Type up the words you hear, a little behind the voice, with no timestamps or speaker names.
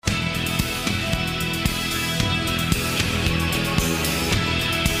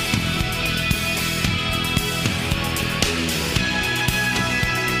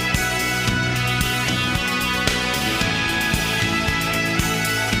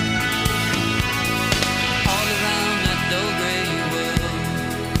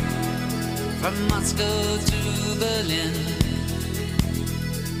Moscow to Berlin,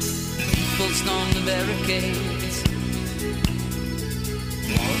 people storm the barricades,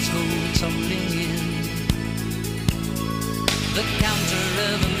 walls go tumbling in. The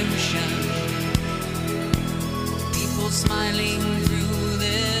counter-revolution, people smiling through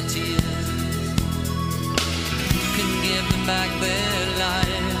their tears. Who can give them back their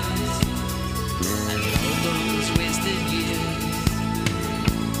lives and all those wasted years?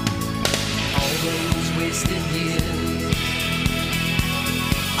 All those wasted years,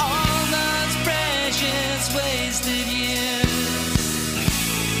 all those precious wasted years.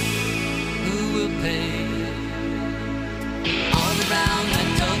 Who will pay? All around that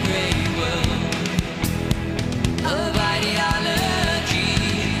dull grey world of ideology,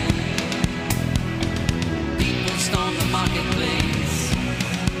 people storm the marketplace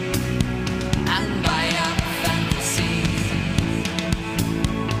and buy up fantasy.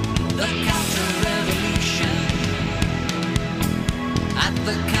 The counter-revolution at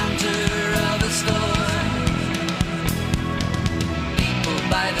the counter of a store. People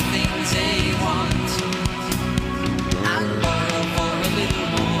buy the things they want and borrow for a little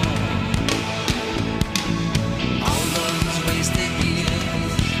more. All those wasted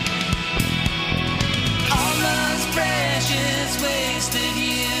years, all those precious wasted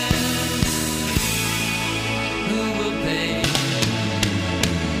years. Who will pay?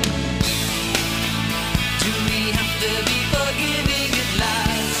 Do we have to be forgiving at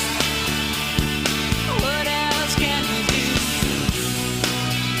last? What else can we do?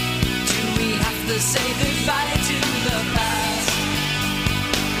 Do we have to say goodbye to the past?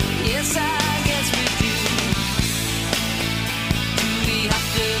 Yes, I guess we do. Do we have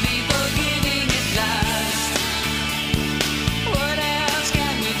to be forgiving at last? What else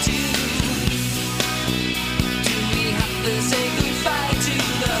can we do? Do we have to say goodbye to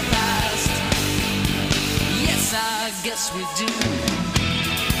the past? Yes, I guess we do.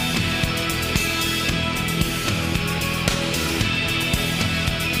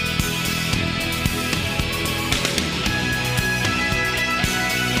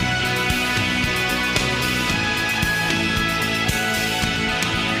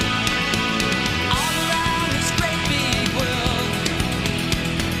 All around this great big world,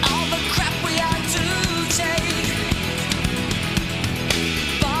 all the crap we had to take,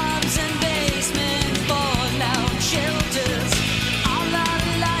 bombs and basements, fallout shelters, all our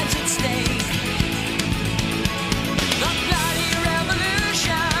lives at stake. The bloody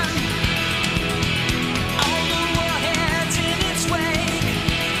revolution, all the warheads in its wake,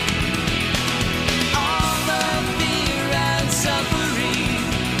 all the fear and suffering,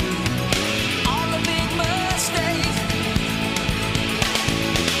 all the big mistakes,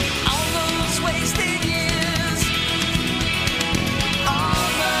 all those wasted years, all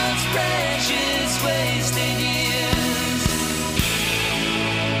those precious wasted years.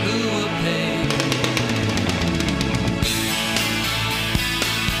 Who will pay?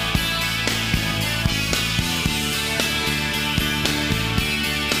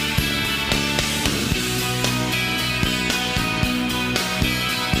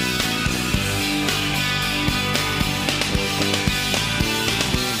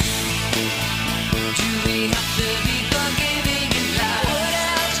 Do we have to be forgiving at last? What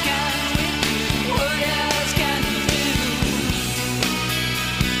else can we do? What else can we do?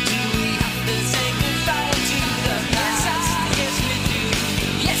 Do we have to say goodbye to the past? Yes, I guess we do.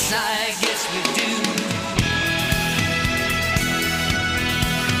 Yes, I guess we do.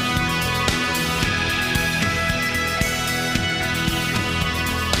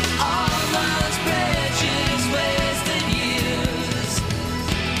 All those precious wasted years.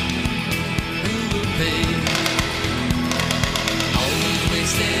 Who will pay? All those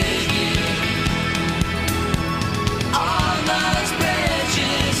wasted years, all those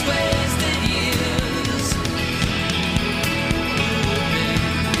precious wasted years. Who will pay?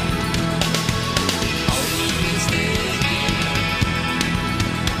 All those wasted years,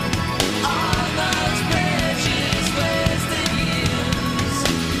 all those precious wasted years.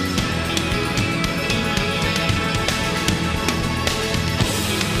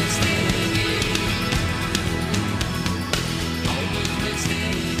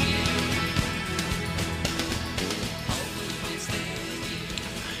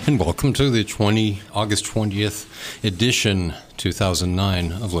 And welcome to the August 20th edition,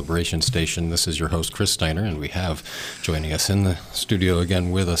 2009 of Liberation Station. This is your host, Chris Steiner, and we have joining us in the studio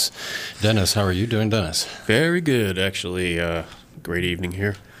again with us, Dennis. How are you doing, Dennis? Very good, actually. Great evening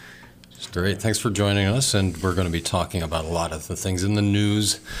here. Great. Thanks for joining us, and we're going to be talking about a lot of the things in the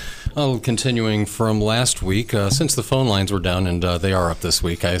news. Continuing from last week, since the phone lines were down, and they are up this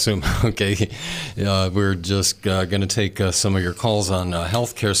week, I assume. Okay, we're just going to take some of your calls on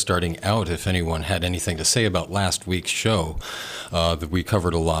healthcare starting out. If anyone had anything to say about last week's show, that we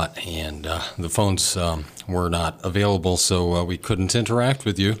covered a lot, and the phones were not available, so we couldn't interact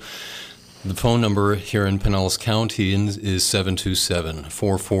with you. The phone number here in Pinellas County is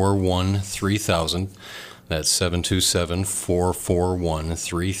 727-441-3000. That's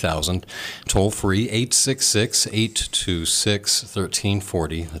 727-441-3000. Toll free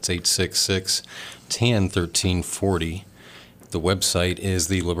 866-826-1340. That's 866-10-1340. The website is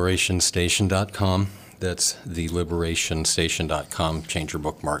theliberationstation.com. That's theliberationstation.com. Change your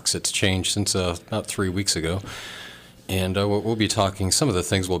bookmarks. It's changed since about 3 weeks ago. And we'll be talking, some of the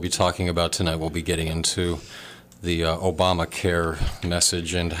things we'll be talking about tonight, we'll be getting into the Obamacare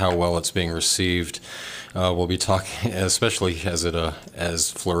message and how well it's being received. We'll be talking, especially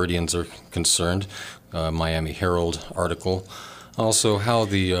as Floridians are concerned, Miami Herald article. Also, how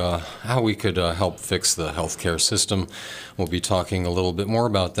we could help fix the healthcare system. We'll be talking a little bit more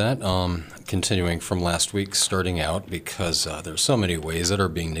about that, continuing from last week, starting out, because there's so many ways that are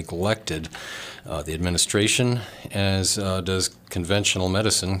being neglected. The administration, as does conventional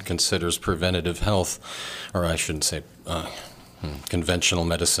medicine, considers preventative health, or I shouldn't say conventional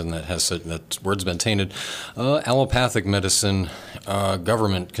medicine, that word's been tainted. Allopathic medicine,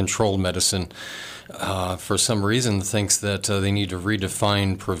 government-controlled medicine, for some reason thinks that they need to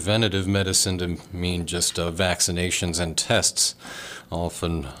redefine preventative medicine to mean just vaccinations and tests.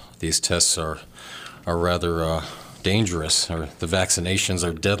 Often these tests are rather dangerous, or the vaccinations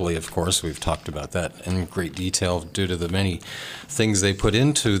are deadly, of course. We've talked about that in great detail due to the many things they put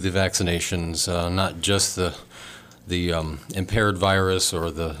into the vaccinations, not just the impaired virus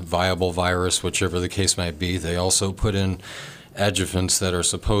or the viable virus, whichever the case might be. They also put in adjuvants that are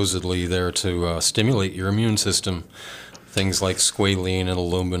supposedly there to stimulate your immune system, things like squalene and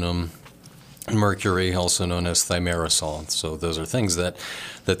aluminum, mercury, also known as thimerosal. So those are things that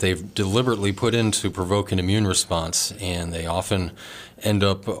they've deliberately put in to provoke an immune response, and they often end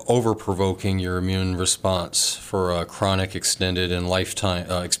up over-provoking your immune response for chronic, extended, and lifetime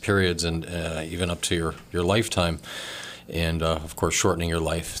periods, and even up to your lifetime, and of course shortening your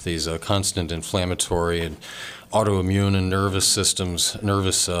life. These constant inflammatory and autoimmune and nervous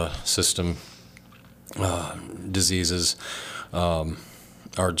system diseases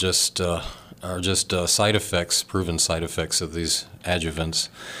are just side effects, proven side effects of these adjuvants.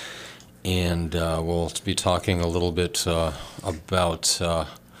 And we'll be talking a little bit about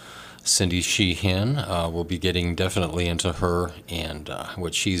Cindy Sheehan. We'll be getting definitely into her and how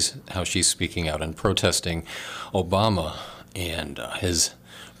she's speaking out and protesting Obama and his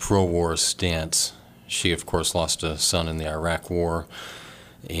pro-war stance. She, of course, lost a son in the Iraq War,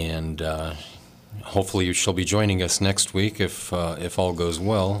 and hopefully she'll be joining us next week if all goes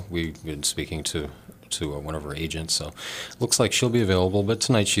well. We've been speaking to one of her agents, so looks like she'll be available. But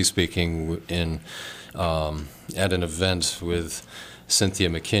tonight she's speaking at an event with Cynthia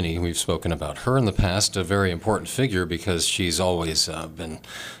McKinney. We've spoken about her in the past, a very important figure because she's always been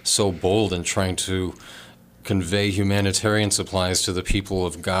so bold in trying to convey humanitarian supplies to the people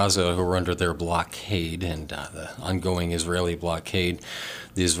of Gaza who are under their blockade and the ongoing Israeli blockade.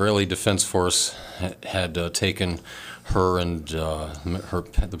 The Israeli Defense Force had taken her and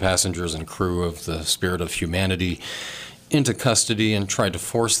the passengers and crew of the Spirit of Humanity into custody and tried to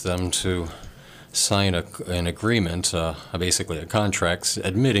force them to sign an agreement, basically a contract,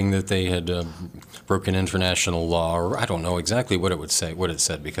 admitting that they had broken international law, or I don't know exactly what it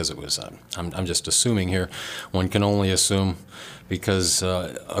said, because it was, I'm just assuming here. One can only assume because,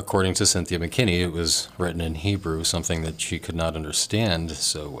 according to Cynthia McKinney, it was written in Hebrew, something that she could not understand,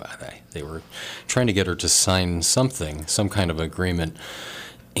 so they were trying to get her to sign something, some kind of agreement.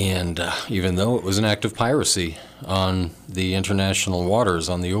 And even though it was an act of piracy on the international waters,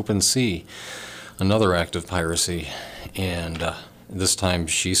 on the open sea, another act of piracy, and this time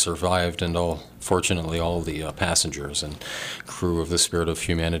she survived, and fortunately all the passengers and crew of the Spirit of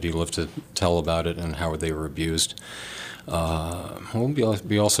Humanity lived to tell about it and how they were abused. We'll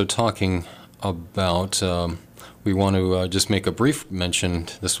be also talking about, we want to just make a brief mention,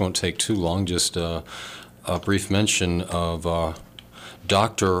 this won't take too long, just a brief mention of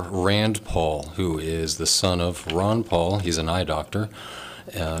Dr. Rand Paul, who is the son of Ron Paul. He's an eye doctor.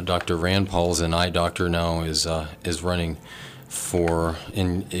 Dr. Rand Paul is an eye doctor now, is running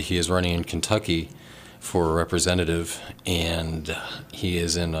he is running in Kentucky for a representative, and he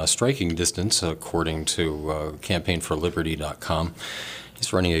is in striking distance, according to CampaignForLiberty.com.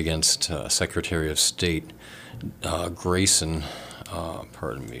 He's running against Secretary of State Grayson,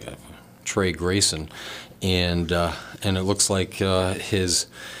 Trey Grayson, and it looks like his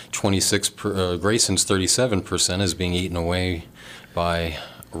Grayson's 37% is being eaten away by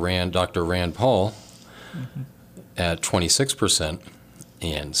Dr. Rand Paul at 26%.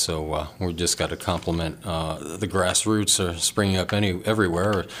 And so we just got to compliment the grassroots are springing up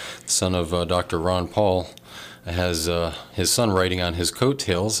everywhere. The son of Dr. Ron Paul has his son riding on his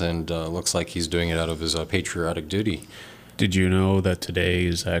coattails, and looks like he's doing it out of his patriotic duty. Did you know that today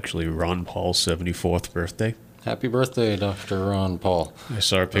is actually Ron Paul's 74th birthday? Happy birthday, Dr. Ron Paul. I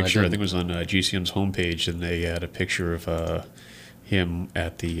saw a picture, I think it was on GCM's homepage, and they had a picture of him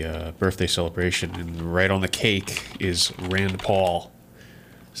at the birthday celebration, and right on the cake is Rand Paul.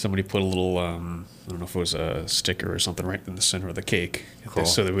 Somebody put a little, I don't know if it was a sticker or something right in the center of the cake. Cool.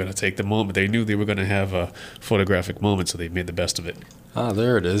 So they were going to take the moment. They knew they were going to have a photographic moment, so they made the best of it. Ah,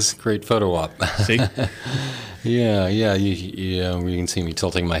 there it is. Great photo op. See? Yeah. You can see me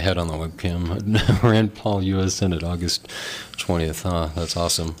tilting my head on the webcam. Rand Paul, U.S. Senate, August 20th. That's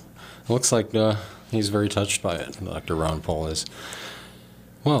awesome. It looks like he's very touched by it, Dr. Ron Paul is.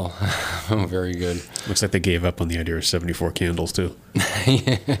 Well, very good. Looks like they gave up on the idea of 74 candles, too.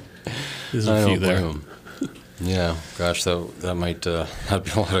 Yeah. There's a few there. Yeah, gosh, that might that'd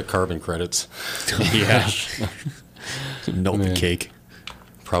be a lot of carbon credits. Yeah. Melt the cake.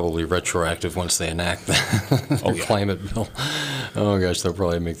 Probably retroactive once they enact the climate bill. Oh, gosh, they'll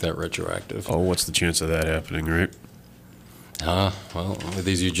probably make that retroactive. Oh, what's the chance of that happening, right? Well, with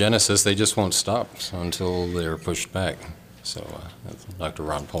these eugenicists, they just won't stop until they're pushed back. So Dr.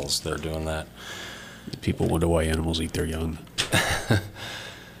 Ron Paul's there doing that. People wonder why animals eat their young.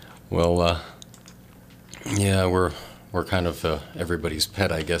 Well, yeah, we're kind of everybody's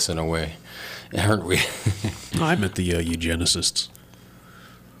pet, I guess, in a way, aren't we? I meant the eugenicists.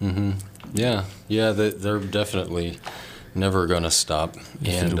 Mm-hmm. Yeah, they're definitely never going to stop.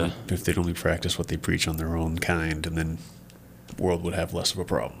 If they'd only practice what they preach on their own kind, and then the world would have less of a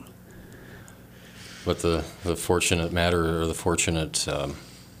problem. But the fortunate matter, or the fortunate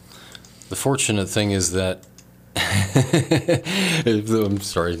thing is that I'm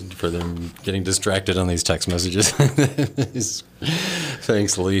sorry for them getting distracted on these text messages.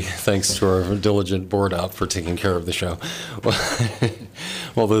 Thanks, Lee. Thanks to our diligent board op for taking care of the show.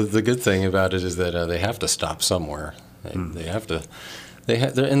 Well, the good thing about it is that they have to stop somewhere. They have to.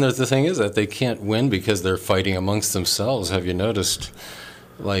 And the thing is that they can't win because they're fighting amongst themselves. Have you noticed,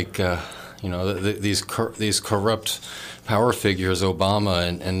 like? These corrupt power figures, Obama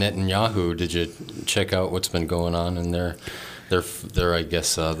and Netanyahu. Did you check out what's been going on in their I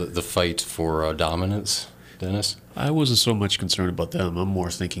guess, the fight for dominance, Dennis? I wasn't so much concerned about them. I'm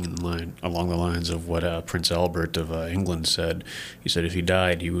more thinking along the lines of what Prince Albert of England said. He said if he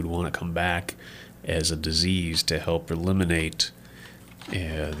died, he would want to come back as a disease to help eliminate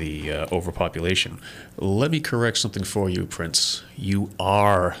the overpopulation. Let me correct something for you, Prince. You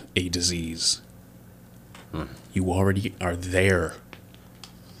are a disease. You already are there.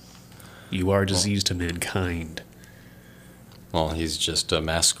 You are a disease to mankind. Well, he's just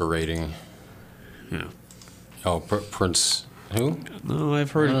masquerading. Yeah. Oh, Prince who? No,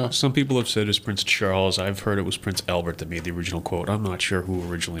 I've heard some people have said it's Prince Charles. I've heard it was Prince Albert that made the original quote. I'm not sure who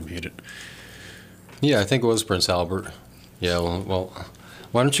originally made it. Yeah, I think it was Prince Albert. Yeah, well,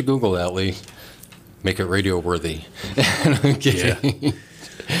 why don't you Google that, Lee? Make it radio worthy. I'm kidding. Yeah.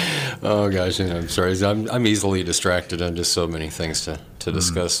 Oh gosh, I'm sorry. I'm easily distracted. I'm just so many things to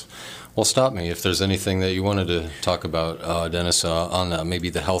discuss. Well, stop me if there's anything that you wanted to talk about, Dennis, on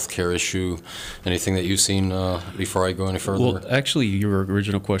maybe the healthcare issue. Anything that you've seen before I go any further? Well, actually, your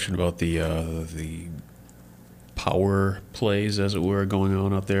original question about the power plays, as it were, going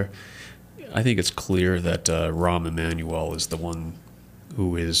on out there. I think it's clear that Rahm Emanuel is the one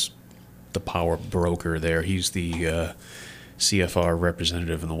who is the power broker there. He's the CFR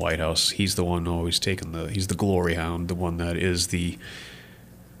representative in the White House. He's the one always he's the glory hound, the one that is the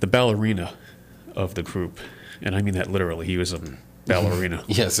ballerina of the group. And I mean that literally. He was a ballerina.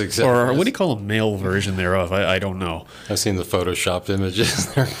 Yes, exactly. Or what do you call a male version thereof? I don't know. I've seen the photoshopped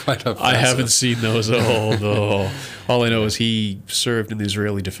images. They're quite offensive. I haven't seen those at all, though. All I know is he served in the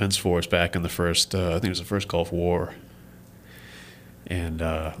Israeli Defense Force back in the first, I think it was the first Gulf War. And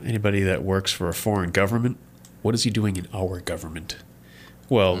anybody that works for a foreign government, what is he doing in our government?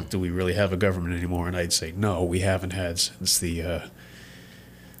 Well, do we really have a government anymore? And I'd say, no, we haven't had since the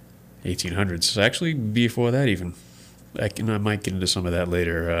 1800s. Actually, before that even. I might get into some of that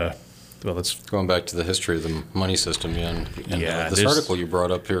later. Well, let's going back to the history of the money system. Yeah, and yeah, this article you brought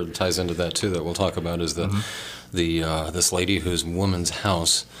up here ties into that too. That we'll talk about is the this lady whose woman's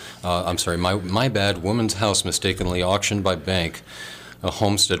house, I'm sorry, my bad, woman's house mistakenly auctioned by bank. A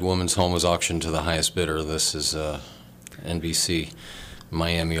Homestead woman's home was auctioned to the highest bidder. This is NBC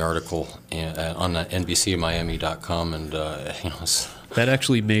Miami article on NBCMiami.com, and That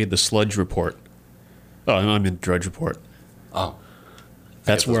actually made the Sludge Report. Oh, I mean Drudge Report. Oh,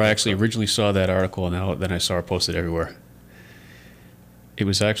 That's where I actually originally saw that article, and then I saw it posted everywhere. It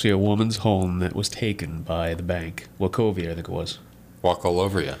was actually a woman's home that was taken by the bank. Wachovia, I think it was. walk all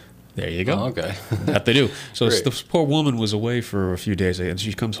over you. There you go. Oh, okay. That they do. So Great. this poor woman was away for a few days, and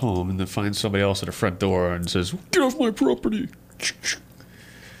she comes home and then finds somebody else at her front door and says, "Get off my property."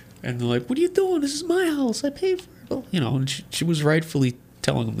 And they're like, "What are you doing? This is my house. I paid for it." You know, and she was rightfully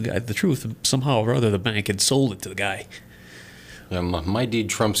telling the guy the truth. Somehow or other, the bank had sold it to the guy. Yeah, my deed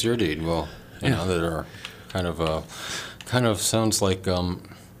trumps your deed. Well, you know, that are kind of sounds like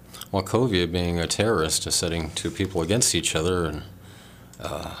Wachovia being a terrorist, setting two people against each other and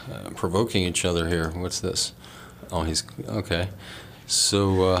provoking each other here. What's this? Oh, he's okay.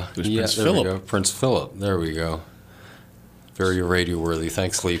 So Who's yeah, Prince there Philip? we go. Prince Philip. There we go. Very radio-worthy.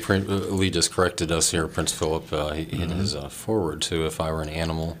 Thanks, Lee. Lee just corrected us here. Prince Philip in his forward to "If I Were an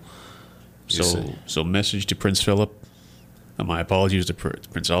Animal." You say- So message to Prince Philip. My apologies to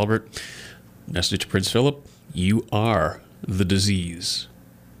Prince Albert. Message to Prince Philip. You are the disease.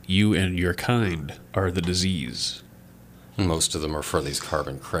 You and your kind are the disease. And most of them are for these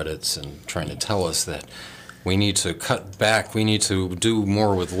carbon credits and trying to tell us that we need to cut back, we need to do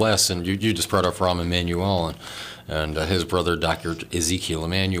more with less. And you just brought up Rahm Emanuel and his brother, Dr. Ezekiel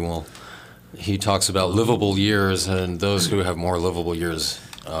Emanuel. He talks about livable years, and those who have more livable years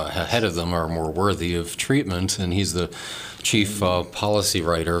ahead of them are more worthy of treatment. And he's the chief policy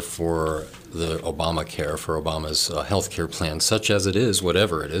writer for the Obamacare, for Obama's health care plan, such as it is,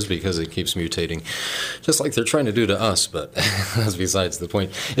 whatever it is, because it keeps mutating, just like they're trying to do to us. But that's besides the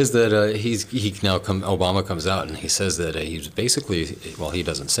point. Is that Obama comes out and he says that he's basically, well, he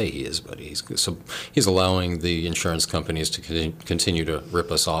doesn't say he is, but he's allowing the insurance companies to continue to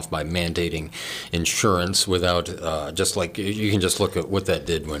rip us off by mandating insurance without, just like you can just look at what that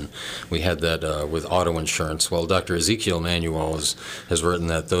did when we had that with auto insurance. Well, Dr. Ezekiel Emanuel has written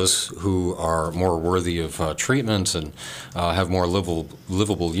that those who are more worthy of treatment and have more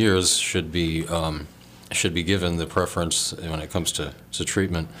livable years should be given the preference when it comes to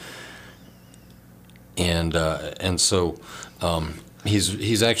treatment. And so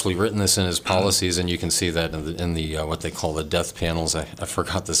he's actually written this in his policies, and you can see that in the what they call the death panels. I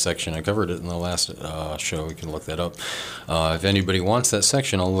forgot the section. I covered it in the last show. You can look that up. If anybody wants that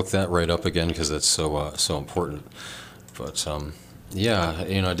section, I'll look that right up again because it's so important. But yeah,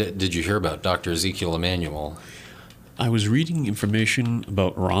 you know, did you hear about Dr. Ezekiel Emanuel? I was reading information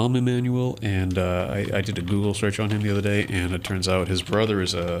about Rahm Emanuel, and I did a Google search on him the other day, and it turns out his brother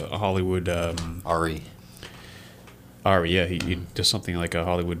is a Hollywood... Ari. Ari, yeah, he does something like a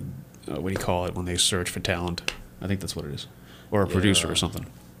Hollywood... what do you call it when they search for talent? I think that's what it is. Or a producer or something.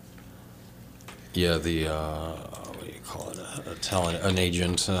 Yeah, the, what do you call it, an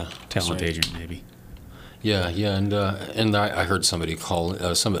agent. Talent agent, maybe. Yeah, and I heard somebody call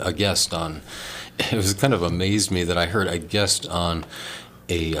a guest on. It was kind of amazed me that I heard a guest on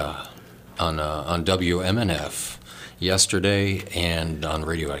on WMNF yesterday, and on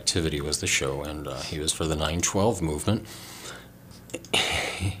Radioactivity was the show, and he was for the 9/12 movement,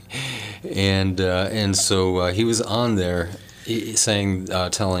 and so he was on there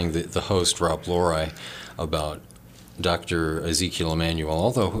telling the host Rob Loray about Dr. Ezekiel Emanuel,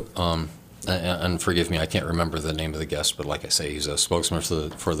 although. And forgive me, I can't remember the name of the guest, but like I say, he's a spokesman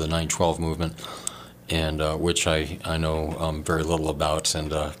for the 9/12 movement, and which I know very little about,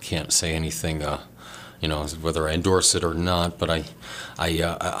 and can't say anything, whether I endorse it or not. But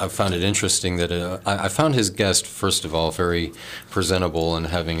I found it interesting that I found his guest, first of all, very presentable and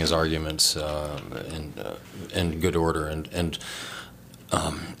having his arguments in good order, and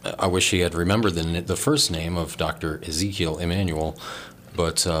I wish he had remembered the first name of Dr. Ezekiel Emanuel.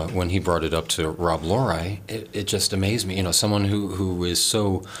 But when he brought it up to Rob Loray, it just amazed me. You know, someone who is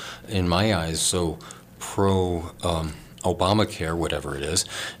so, in my eyes, so pro Obamacare, whatever it is.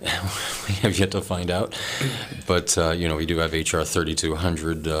 We have yet to find out. But, we do have H.R.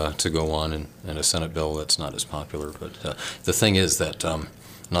 3200 to go on, and a Senate bill that's not as popular. But the thing is that,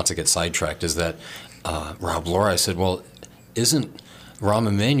 not to get sidetracked, is that Rob Loray said, well, isn't Rahm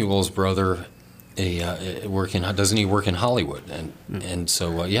Emanuel's brother... doesn't he work in Hollywood? And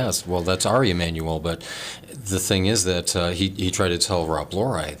so yes, well, that's Ari Emanuel. But the thing is that he tried to tell Rob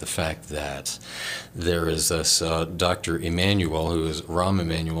Loray the fact that there is this Dr. Emanuel, who is Rahm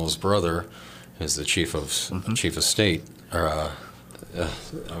Emanuel's brother, is the chief of state, or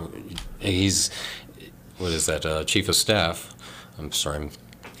he's what is that? Chief of staff. I'm sorry, I'm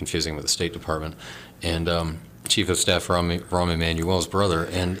confusing with the State Department, and Chief of Staff Rahm Emanuel's brother,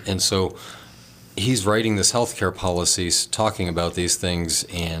 and so he's writing this healthcare policies, talking about these things,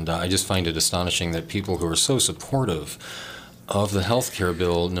 and I just find it astonishing that people who are so supportive of the healthcare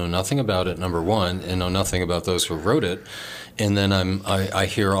bill know nothing about it, number one, and know nothing about those who wrote it. And then I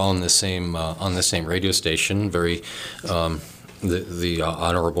hear on the same radio station, the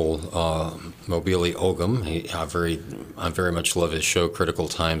Honorable Mobili Ogum. I very much love his show, Critical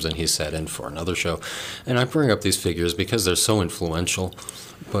Times, and he sat in for another show. And I bring up these figures because they're so influential.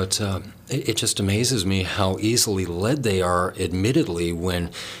 But it just amazes me how easily led they are, admittedly, when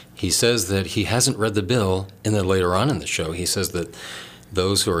he says that he hasn't read the bill, and then later on in the show he says that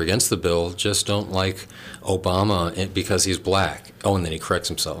those who are against the bill just don't like Obama because he's black. Oh, and then he corrects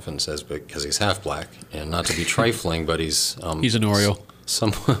himself and says because he's half black, and not to be trifling, but he's an Oreo.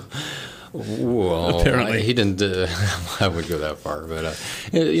 Well, apparently he didn't. I would go that far, but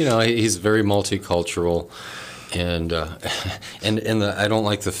he's very multicultural. And I don't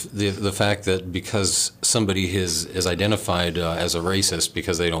like the fact that because somebody is identified as a racist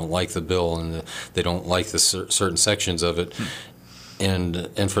because they don't like the bill and they don't like the certain sections of it,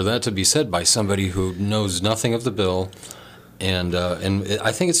 and for that to be said by somebody who knows nothing of the bill, and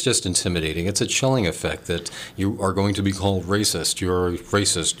I think it's just intimidating. It's a chilling effect that you are going to be called racist. You're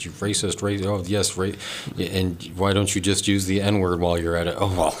racist. You're racist. Oh yes, and why don't you just use the N-word while you're at it?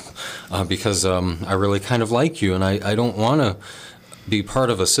 Oh well, because I really kind of like you, and I don't want to be part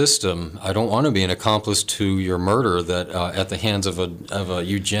of a system. I don't want to be an accomplice to your murder that at the hands of a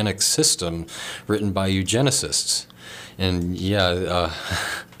eugenic system written by eugenicists. And yeah.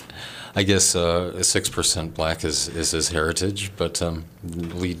 I guess 6% black is his heritage, but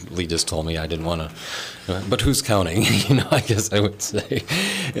Lee just told me I didn't want to. But who's counting? I guess I would say.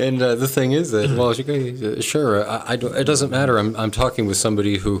 And the thing is that, well, sure, it doesn't matter. I'm talking with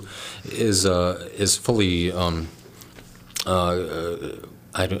somebody who is fully. And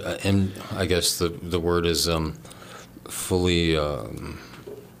I guess the word is fully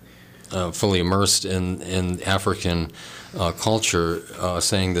immersed in African culture,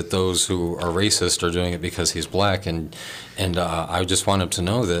 saying that those who are racist are doing it because he's black, and I just want him to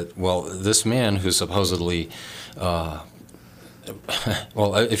know that, well, this man who supposedly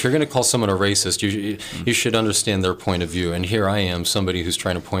well, if you're going to call someone a racist, you should understand their point of view. And here I am, somebody who's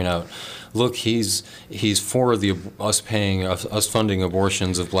trying to point out, look, he's for us funding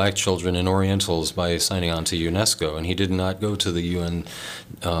abortions of black children and Orientals by signing on to UNESCO, and he did not go to the UN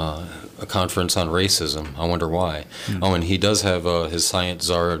a conference on racism. I wonder why. Mm-hmm. Oh, and he does have his science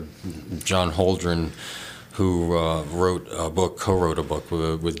czar, John Holdren, who co-wrote a book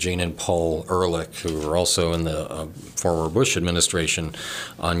with Jane and Paul Ehrlich, who were also in the former Bush administration,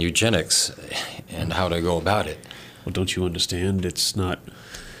 on eugenics and how to go about it. Well, don't you understand? It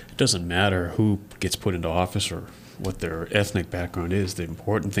doesn't matter who gets put into office or what their ethnic background is. The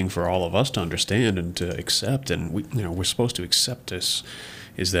important thing for all of us to understand and to accept, and we're supposed to accept this,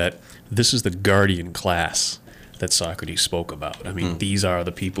 is that this is the guardian class that Socrates spoke about. I mean, these are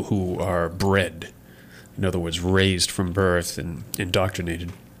the people who are bred. In other words, raised from birth and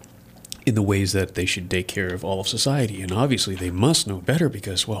indoctrinated in the ways that they should take care of all of society. And obviously they must know better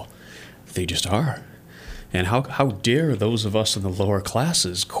because, well, they just are. And how dare those of us in the lower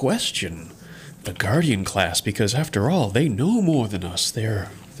classes question the guardian class? Because after all, they know more than us. They're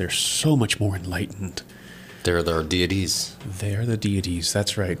so much more enlightened. They're their deities. They are the deities,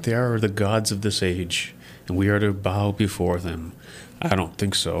 that's right. They are the gods of this age, and we are to bow before them. I don't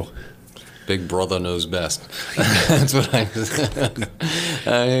think so. Big brother knows best. That's what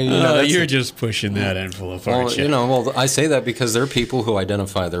you're just pushing that envelope, aren't you? Well, I say that because there are people who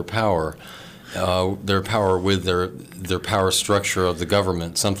identify their power with their power structure of the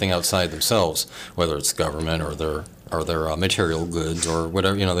government, something outside themselves, whether it's government or their material goods or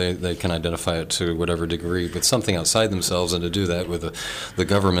whatever. They can identify it to whatever degree, but something outside themselves, and to do that with the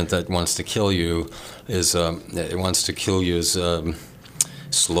government that wants to kill you is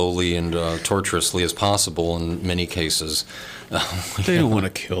slowly and torturously as possible in many cases. They don't want to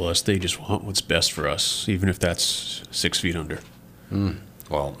kill us. They just want what's best for us, even if that's 6 feet under.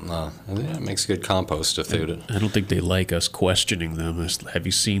 Well, it makes good compost if they would. I don't think they like us questioning them. Have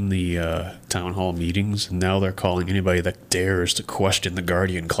you seen the town hall meetings? Now they're calling anybody that dares to question the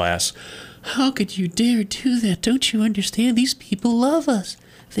guardian class. How could you dare do that? Don't you understand? These people love us.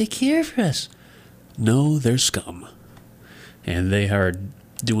 They care for us. No, they're scum. And they are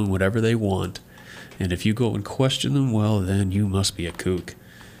doing whatever they want. And if you go and question them, well, then you must be a kook.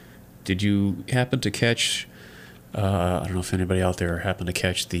 Did you happen to catch? I don't know if anybody out there happened to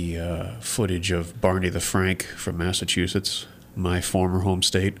catch the footage of Barney the Frank from Massachusetts, my former home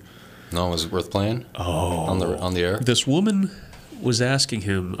state. No, was it worth playing? Oh, On the air? This woman was asking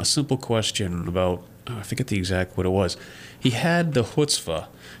him a simple question about, I forget the exact what it was. He had the chutzpah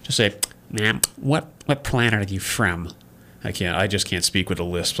to say, "Ma'am, what planet are you from?" I just can't speak with a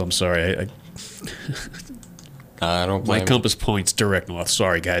lisp. I'm sorry. I don't My blame compass points direct north.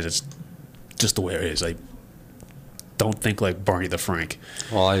 Sorry, guys. It's just the way it is. I don't think like Barney the Frank.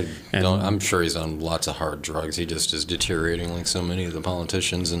 Well, And- I'm sure he's on lots of hard drugs. He just is deteriorating like so many of the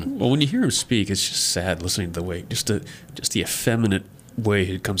politicians. And Well, when you hear him speak, it's just sad listening to the way, just the effeminate way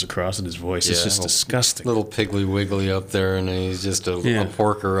it comes across in his voice. It's Yeah, just well, disgusting. little Piggly Wiggly up there, and he's just a Yeah.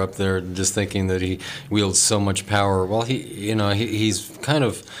 porker up there, just thinking that he wields so much power. Well, he's kind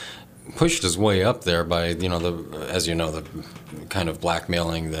of pushed his way up there by the kind of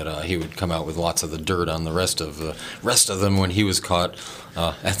blackmailing that he would come out with lots of the dirt on the rest of them when he was caught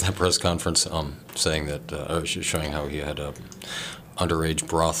at that press conference, saying that showing how he had a underage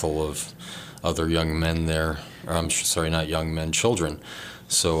brothel of other young men there. Or, sorry, not young men, children.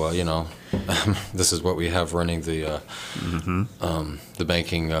 So this is what we have running the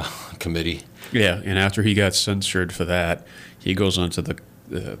banking committee. Yeah, and after he got censured for that, he goes onto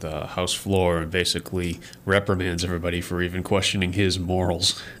the House floor and basically reprimands everybody for even questioning his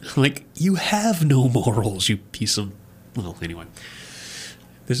morals. Like, you have no morals, you piece of... Well, anyway.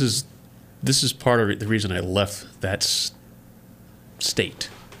 This is part of the reason I left that state,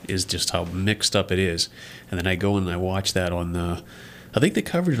 is just how mixed up it is. And then I go and I watch that on the... I think they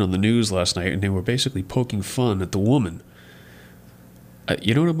covered it on the news last night, and they were basically poking fun at the woman.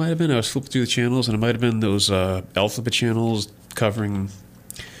 You know what it might have been? I was flipping through the channels, and it might have been those alphabet channels covering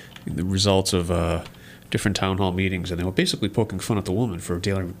the results of different town hall meetings, and they were basically poking fun at the woman for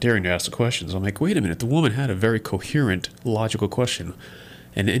daring to ask the questions. I'm like, wait a minute, the woman had a very coherent, logical question,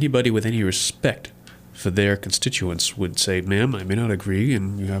 and anybody with any respect for their constituents would say, "Ma'am, I may not agree,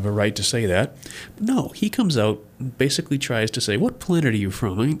 and you have a right to say that." But no, he comes out and basically tries to say, "What planet are you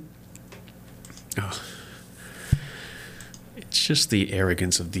from?" I mean, it's just the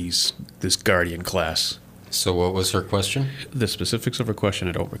arrogance of this guardian class. So what was her question? The specifics of her question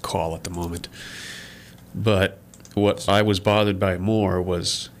I don't recall at the moment. But what I was bothered by more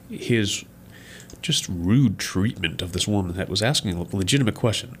was his just rude treatment of this woman that was asking a legitimate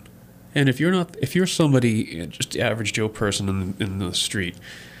question. And if you're somebody, just the average Joe person in the street,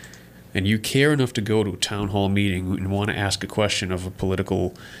 and you care enough to go to a town hall meeting and want to ask a question of a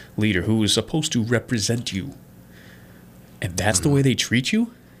political leader who is supposed to represent you, and that's the way they treat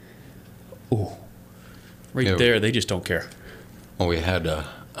you? Oh. Right Yeah. there, they just don't care. Well, we had,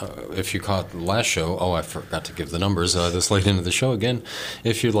 if you caught the last show, I forgot to give the numbers this late into the show again.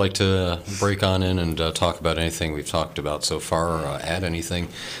 If you'd like to break on in and talk about anything we've talked about so far, or add anything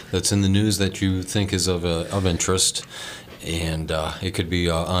that's in the news that you think is of interest, and it could be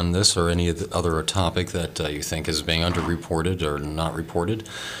on this or any other topic that you think is being underreported or not reported,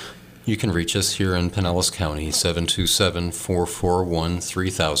 you can reach us here in Pinellas County,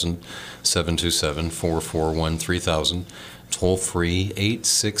 727-441-3000, 727-441-3000, toll-free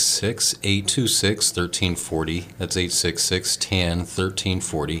 866-826-1340. That's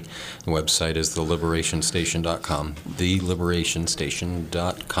 866-TAN-1340. The website is theliberationstation.com.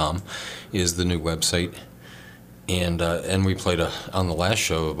 Theliberationstation.com is the new website. And we played on the last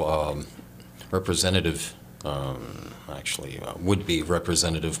show representative... would-be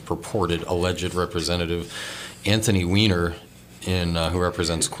representative, purported, alleged representative Anthony Weiner, who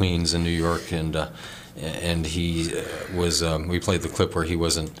represents Queens in New York, and he was. We played the clip where he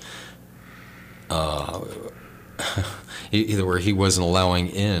wasn't. Where he wasn't allowing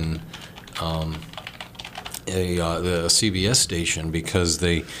in the CBS station because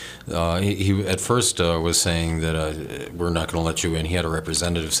he at first was saying that we're not going to let you in. He had a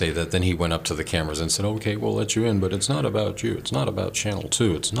representative say that. Then he went up to the cameras and said, "Okay, we'll let you in, but it's not about you. It's not about Channel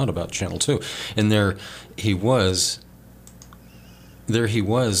 2. It's not about Channel 2." And there he was.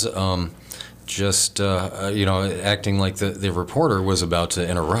 Just acting like the reporter was about to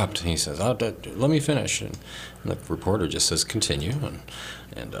interrupt. He says, "Let me finish," and the reporter just says, "Continue."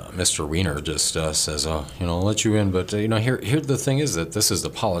 And Mr. Weiner just says, I'll let you in, but here the thing is that this is the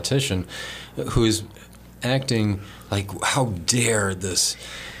politician who is acting like, how dare this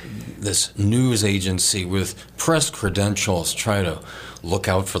news agency with press credentials try to look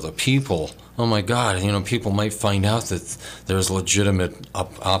out for the people. Oh my God, people might find out that there's legitimate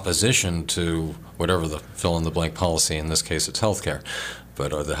opposition to whatever the fill-in-the-blank policy. In this case, it's healthcare,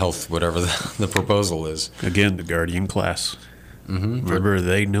 but or the health, whatever the proposal is. Again, the guardian class. Remember,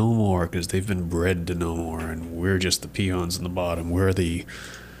 they know more because they've been bred to know more, and we're just the peons in the bottom. We're the,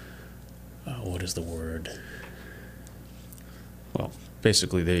 what is the word? Well,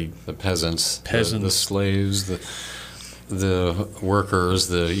 basically the peasants, Peasants. the slaves, the workers,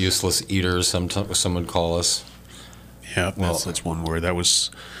 the useless eaters, some would call us. Yeah, Well- that's one word. That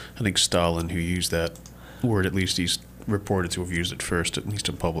was, I think, Stalin who used that word. At least he's reported to have used it first, at least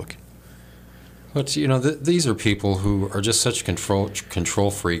in public. But these are people who are just such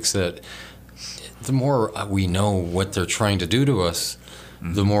control freaks that the more we know what they're trying to do to us,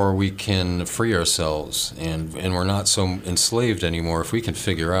 the more we can free ourselves, and we're not so enslaved anymore. If we can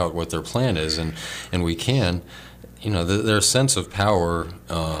figure out what their plan is, and we can, their sense of power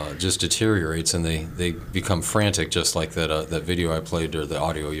just deteriorates, and they become frantic, just like that video I played, or the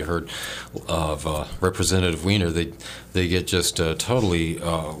audio you heard of Representative Weiner. They get just totally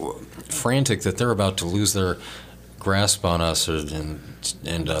frantic that they're about to lose their grasp on us, and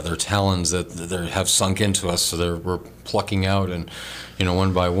their talons that they have sunk into us, so we're plucking out, and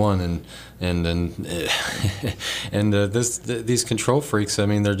one by one, and these control freaks. I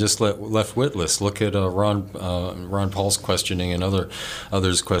mean, they're just left witless. Look at Ron Paul's questioning and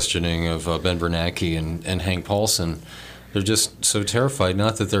others' questioning of Ben Bernanke and Hank Paulson. They're just so terrified,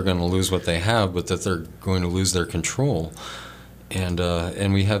 not that they're going to lose what they have, but that they're going to lose their control.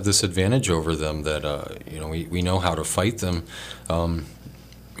 And we have this advantage over them that we know how to fight them.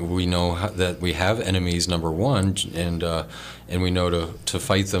 We know that we have enemies, number one, and we know to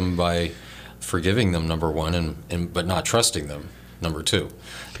fight them by forgiving them, number one, but not trusting them, number two.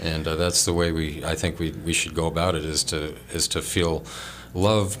 And that's the way I think we should go about it, is to feel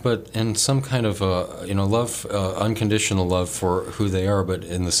love, but in some kind of love, unconditional love for who they are, but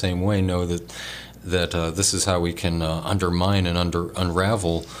in the same way know that this is how we can undermine and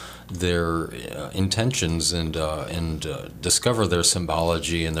unravel their intentions and discover their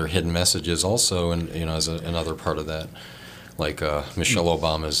symbology and their hidden messages also, and as another part of that, like Michelle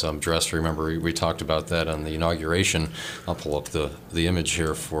Obama's dress. Remember, we talked about that on the inauguration. I'll pull up the image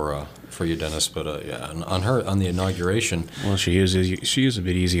here for you, Dennis. But on the inauguration. Well, she is a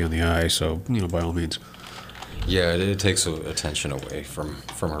bit easy on the eye, so by all means. Yeah, it takes attention away from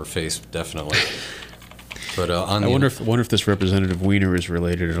her face, definitely. But I wonder if this Representative Weiner is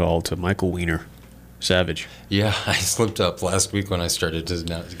related at all to Michael Weiner, Savage. Yeah, I slipped up last week when I started to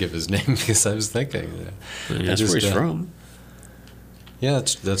not give his name, because I was thinking. That's where he's from. Yeah,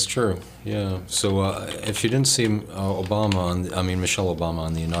 that's true. Yeah. So if you didn't see Michelle Obama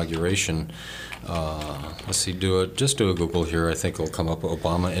on the inauguration, let's see, do a Google here. I think it'll come up,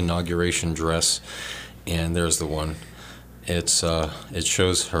 Obama inauguration dress, and there's the one. It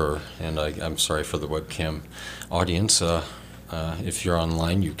shows her, and I'm sorry for the webcam audience. If you're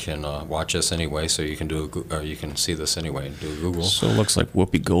online, you can watch us anyway, so you can you can see this anyway. Do a Google. So it looks like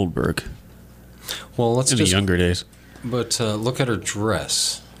Whoopi Goldberg. Well, let's in the younger days. But look at her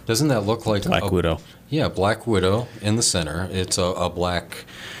dress. Doesn't that look like Black Widow? Yeah, Black Widow in the center. It's a black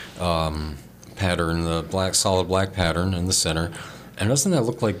pattern, the solid black pattern in the center. And doesn't that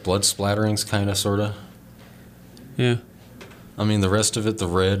look like blood splatterings, kind of, sort of? Yeah. I mean, the rest of it, the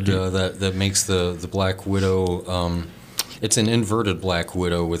red, that makes the Black Widow, it's an inverted Black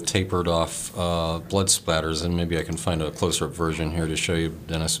Widow with tapered off blood splatters, and maybe I can find a closer-up version here to show you,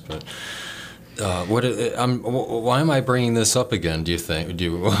 Dennis, but... why am I bringing this up again? Do you think?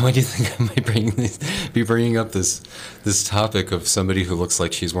 Why do you think I might be bringing up this topic of somebody who looks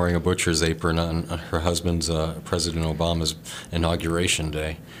like she's wearing a butcher's apron on her husband's President Obama's inauguration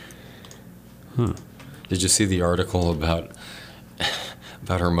day? Did you see the article about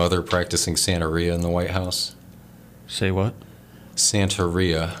her mother practicing Santeria in the White House? Say what?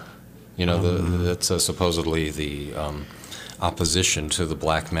 Santeria. That's supposedly the opposition to the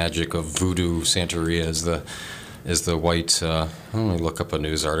black magic of voodoo. Santeria is the white. Let me look up a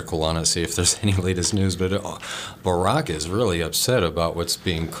news article on it, see if there's any latest news. But Barack is really upset about what's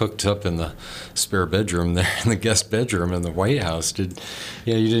being cooked up in the spare bedroom there, in the guest bedroom in the White House. You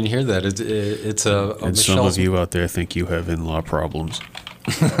didn't hear that? It's a. And some of you out there think you have in-law problems.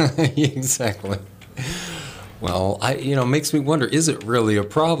 Exactly. Well, makes me wonder, is it really a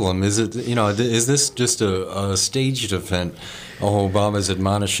problem? Is it, is this just a staged event? Oh, Obama's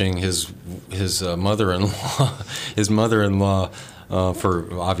admonishing his mother-in-law,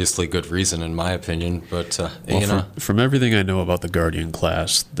 for obviously good reason, in my opinion. But, from everything I know about the Guardian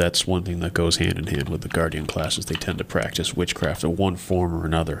class, that's one thing that goes hand in hand with the Guardian classes. They tend to practice witchcraft of one form or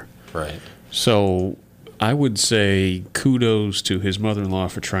another. Right. So I would say kudos to his mother-in-law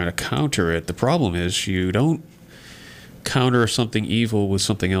for trying to counter it. The problem is you don't counter something evil with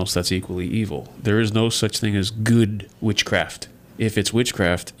something else that's equally evil. There is no such thing as good witchcraft. If it's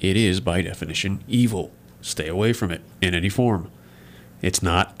witchcraft, it is, by definition, evil. Stay away from it in any form. It's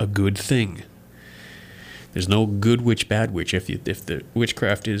not a good thing. There's no good witch, bad witch. If the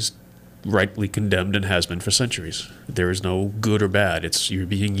witchcraft is rightly condemned and has been for centuries, there is no good or bad. You're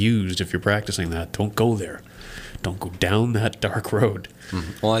being used if you're practicing that. Don't go there. Don't go down that dark road.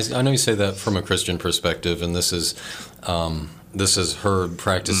 Mm-hmm. Well, I know you say that from a Christian perspective, and this is her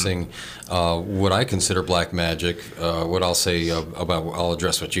practicing what I consider black magic. What I'll say I'll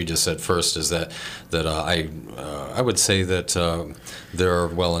address what you just said first is that I would say that there are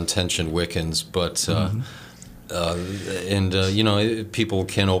well-intentioned Wiccans, but. People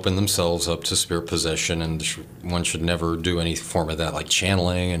can open themselves up to spirit possession, and one should never do any form of that, like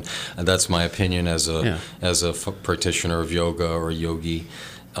channeling. And that's my opinion as a practitioner of yoga or yogi.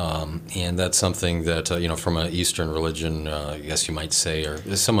 And that's something that from an Eastern religion, I guess you might say, or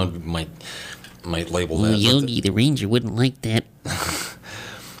someone might label that. Yogi, the ranger wouldn't like that.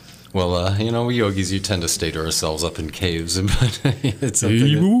 Well, we yogis, you tend to stay to ourselves up in caves, but it's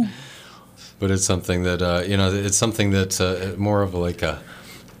something. But it's something that it's something that's more of like a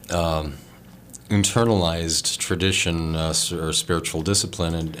internalized tradition or spiritual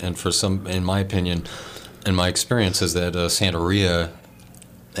discipline, and for some, in my opinion, in my experience, is that Santeria,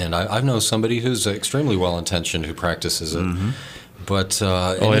 and I know somebody who's extremely well intentioned who practices it, but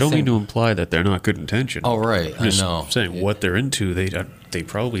I don't mean to imply that they're not good intentioned. Oh, right, I know. Saying what they're into, they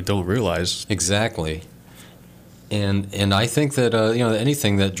probably don't realize exactly. And I think that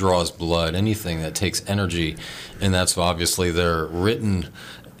anything that draws blood, anything that takes energy, and that's obviously their written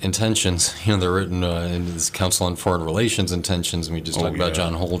intentions. They're written in this Council on Foreign Relations intentions. And we just talked about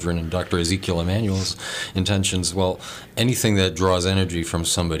John Holdren and Dr. Ezekiel Emanuel's intentions. Well, anything that draws energy from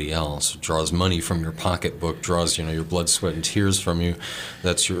somebody else, draws money from your pocketbook, draws your blood, sweat, and tears from you.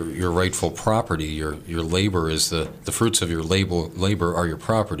 That's your rightful property. Your labor is the fruits of your labor are your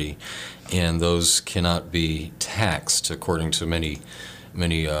property. And those cannot be taxed, according to many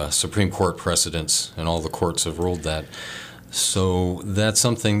Supreme Court precedents, and all the courts have ruled that. So that's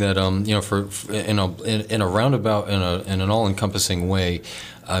something that in a roundabout, in an all-encompassing way,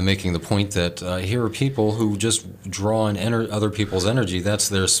 I'm making the point that here are people who just draw in other people's energy. That's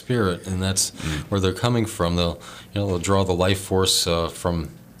their spirit, and that's where they're coming from. They'll draw the life force they'll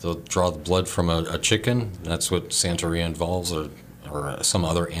draw the blood from a chicken. That's what Santeria involves, or some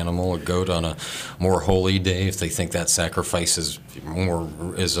other animal, a goat, on a more holy day, if they think that sacrifice is more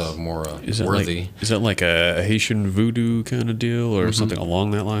worthy. Is that like a Haitian voodoo kind of deal, or something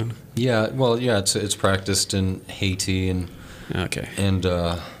along that line? Yeah, well, yeah, it's practiced in Haiti, and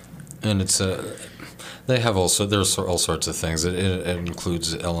it's they have there's all sorts of things. It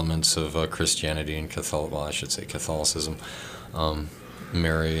includes elements of Christianity and Catholicism,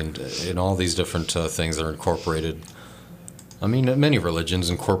 Mary, and all these different things that are incorporated. I mean, many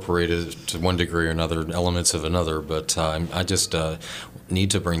religions incorporated to one degree or another elements of another, but I just need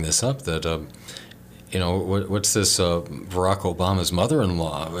to bring this up that, what's this Barack Obama's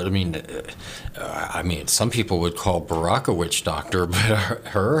mother-in-law? I mean, some people would call Barack a witch doctor, but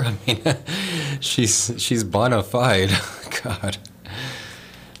her, I mean, she's bona fide. God,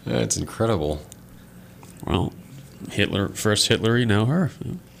 that's incredible. Well, first Hitler, now her.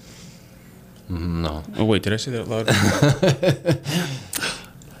 No. Oh, wait, did I say that loud?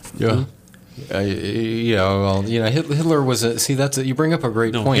 Yeah. Well, Hitler was you bring up a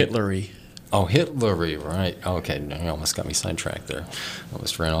great point. Hitlery. Oh, Hitlery, right. Okay, you almost got me sidetracked there.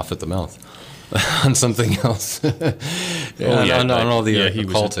 Almost ran off at the mouth on something else. On all the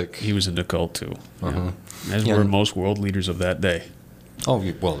occultic. He was into cult, too. As were most world leaders of that day. Oh,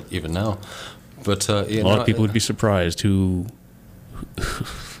 well, even now. But a lot of people would be surprised who...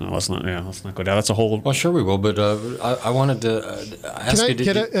 No, let's not go down. That's a whole... Well, sure we will, but I wanted to ask you...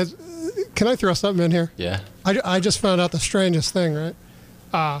 Can I throw something in here? Yeah. I just found out the strangest thing, right?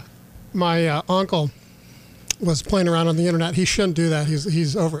 My uncle was playing around on the internet. He shouldn't do that.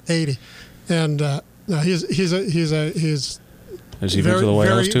 He's over 80, and he's Has he been to the White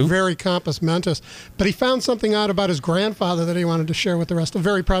House too? Very compos mentis. But he found something out about his grandfather that he wanted to share with the rest. I'm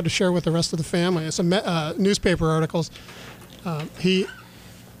very proud to share with the rest of the family. It's newspaper articles. He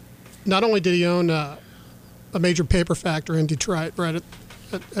not only did he own a major paper factory in Detroit, right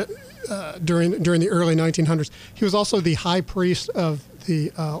during the early 1900s, he was also the high priest of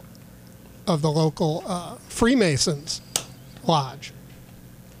the local Freemasons lodge.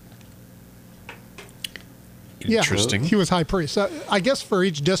 Interesting. Yeah, he was high priest. I guess for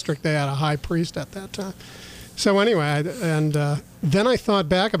each district they had a high priest at that time. So anyway, then I thought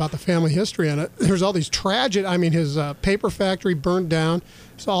back about the family history, and there's all these tragedies. I mean, his paper factory burned down.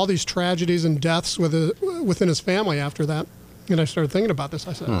 So all these tragedies and deaths within his family after that. And I started thinking about this.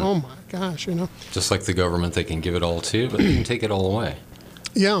 I said, oh my gosh, Just like the government, they can give it all to you, but they can take it all away.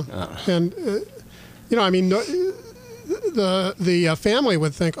 Yeah. And, I mean, the family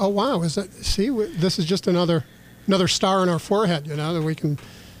would think, oh, wow, this is just another star on our forehead, that we can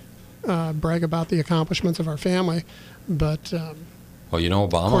brag about the accomplishments of our family. But, well,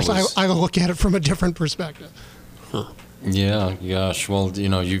 Obama of course, I look at it from a different perspective. Huh. Yeah, gosh. Well,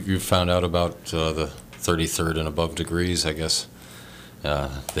 you found out about the 33rd and above degrees, I guess,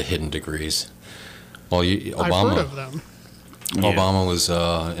 the hidden degrees. Well, Obama, I've heard of them. Obama was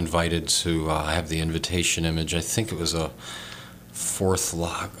invited to have the invitation image. I think it was a fourth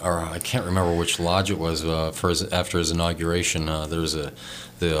lodge, or I can't remember which lodge it was. After his inauguration,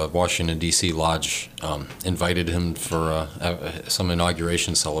 the Washington D.C. lodge invited him for some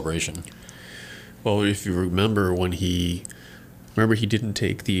inauguration celebration. Well, if you remember he didn't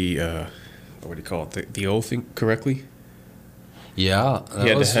take the what do you call it, the oath correctly. Yeah, he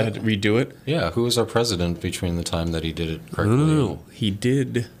had to redo it. Yeah, who was our president between the time that he did it correctly? No. He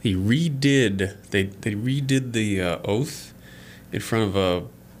redid. They redid the oath in front of a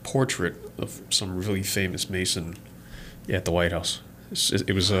portrait of some really famous Mason at the White House.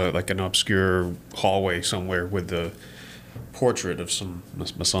 It was like an obscure hallway somewhere with the portrait of some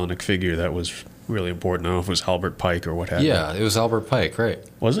Masonic figure that was really important. I don't know if it was Albert Pike or what have you. Yeah, it was Albert Pike, right?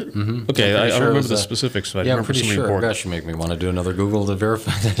 Was it? Mm-hmm. Okay, I don't remember the specifics. But yeah, I I'm pretty sure. Important. Gosh, you make me want to do another Google to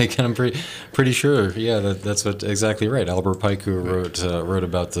verify that again. I'm pretty sure. Yeah, that's exactly right. Albert Pike, who wrote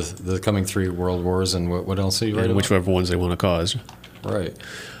about the coming 3 world wars, and what else did he write about? Whichever ones they want to cause. Right.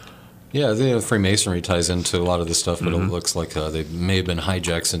 Yeah, the Freemasonry ties into a lot of this stuff, but it looks like they may have been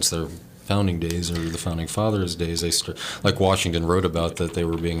hijacked since their founding days or the founding fathers' days. Like Washington wrote about that they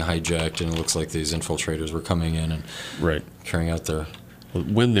were being hijacked, and it looks like these infiltrators were coming in and carrying out their. Well,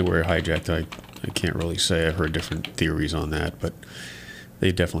 when they were hijacked, I can't really say. I've heard different theories on that, but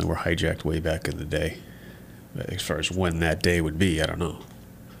they definitely were hijacked way back in the day. But as far as when that day would be, I don't know.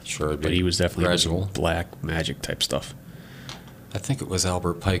 Sure, but he was definitely gradual black magic type stuff. I think it was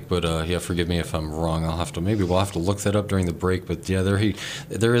Albert Pike, but forgive me if I'm wrong. Maybe we'll have to look that up during the break. But yeah,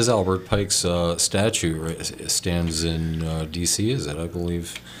 there is Albert Pike's statue. It stands in D.C. Is it? I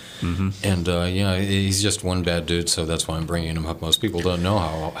believe. Mm-hmm. And he's just one bad dude, so that's why I'm bringing him up. Most people don't know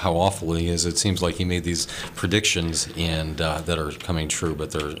how awful he is. It seems like he made these predictions and that are coming true,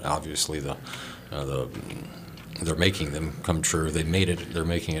 but they're obviously they're making them come true. They made it. They're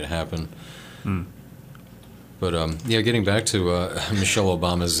making it happen. Mm. But getting back to Michelle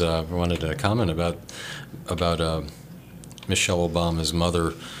Obama's, I wanted to comment about Michelle Obama's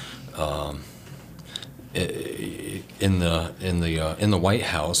mother in the White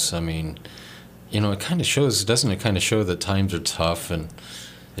House. I mean, it kind of shows, doesn't it? Kind of show that times are tough, and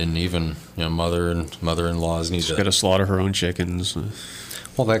even mother-in-laws need to. She's got to slaughter her own chickens.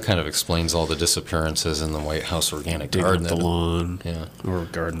 Well, that kind of explains all the disappearances in the White House organic garden. Digging up the lawn. Yeah. Or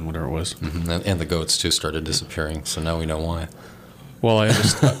garden, whatever it was. Mm-hmm. And the goats, too, started disappearing, so now we know why. Well, I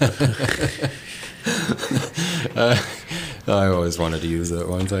understand. I always wanted to use that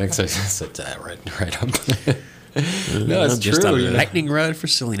one thing, so I said that right up. No, it's just true. A lightning rod for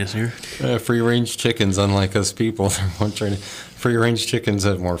silliness here. Free-range chickens, unlike us people, free-range chickens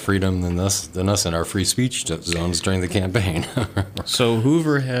have more freedom than us in our free speech zones during the campaign. So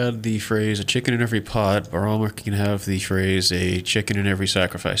Hoover had the phrase "a chicken in every pot." Barack can have the phrase "a chicken in every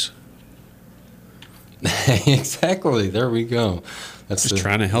sacrifice." Exactly. There we go. That's just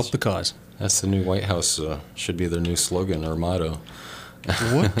trying to help the cause. That's the new White House. Should be their new slogan or motto.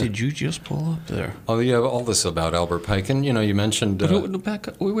 What did you just pull up there? Oh, yeah, all this about Albert Pike. And, you mentioned... back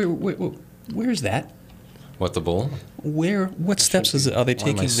up. Wait. Where's that? What, the bull? What steps are they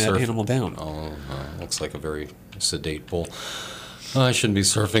taking that animal down? Oh, looks like a very sedate bull. I shouldn't be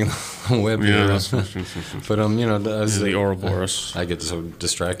surfing the web here. But, as the Ouroboros. I get so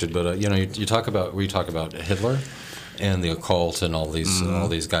distracted. But, we talk about Hitler and the occult, and all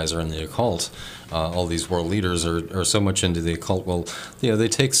these guys are in the occult. All these world leaders are so much into the occult. Well, they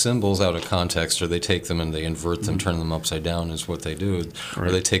take symbols out of context, or they take them and they invert them, turn them upside down is what they do, or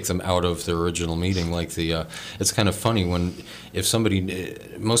they take them out of their original meaning. Like it's kind of funny if somebody,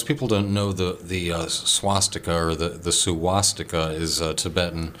 most people don't know the swastika or the swastika is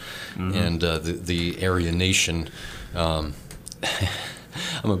Tibetan, and the Aryan nation.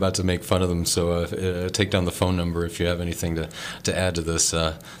 I'm about to make fun of them, so take down the phone number if you have anything to add to this.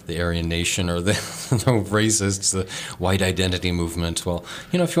 The Aryan Nation or the racists, the white identity movement. Well,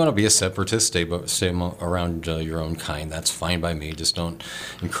 if you want to be a separatist, stay around your own kind. That's fine by me. Just don't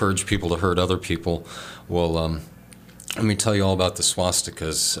encourage people to hurt other people. Well, let me tell you all about the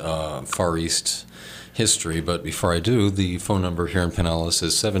swastikas, Far East history, but before I do, the phone number here in Pinellas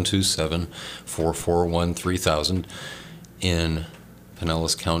is 727-441-3000. In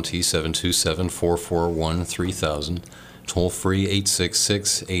Pinellas County, 727-441-3000. Toll free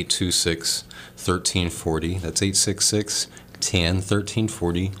 866-826-1340. That's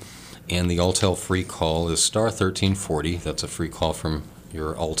 866-10-1340. And the Alltel free call is star 1340. That's a free call from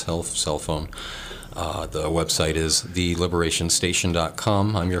your Alltel cell phone. The website is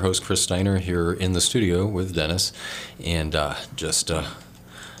theliberationstation.com. I'm your host, Chris Steiner, here in the studio with Dennis, and just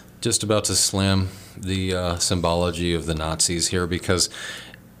about to slam the symbology of the Nazis here, because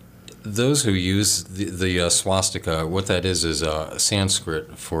those who use the swastika, what that is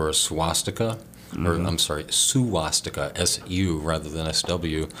Sanskrit for swastika, or I'm sorry, swastika, S-U rather than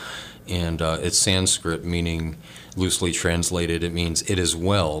S-W, and it's Sanskrit meaning, loosely translated, it means it is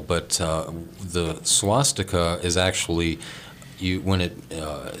well, but the swastika is actually, when it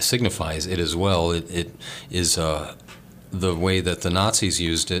signifies it is well, it is the way that the Nazis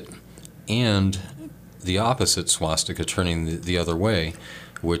used it, and the opposite swastika, turning the other way,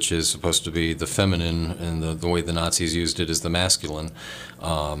 which is supposed to be the feminine, and the way the Nazis used it is the masculine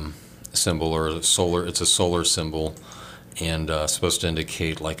symbol, or solar. It's a solar symbol, and supposed to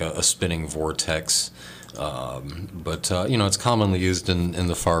indicate like a spinning vortex. But it's commonly used in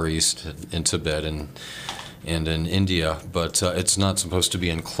the Far East, in Tibet and in India, but it's not supposed to be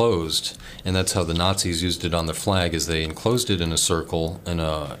enclosed, and that's how the Nazis used it on their flag. Is they enclosed it in a circle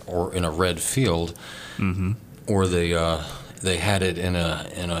or in a red field, or they had it in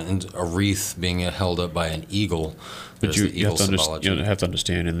a wreath being held up by an eagle. But you have to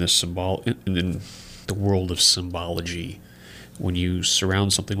understand in this in the world of symbology, when you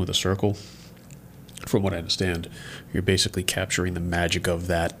surround something with a circle, from what I understand, you're basically capturing the magic of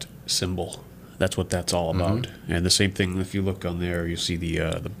that symbol. That's what that's all about. And the same thing, if you look on there, you see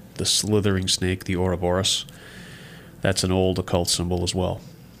the slithering snake, the Ouroboros. That's an old occult symbol as well,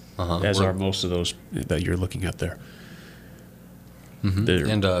 as are most of those that you're looking at there. And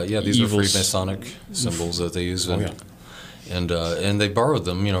these are Freemasonic symbols that they use. And they borrowed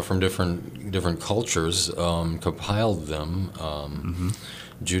them, from different cultures, compiled them.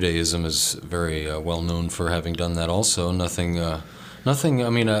 Judaism is very well known for having done that. Also, nothing. I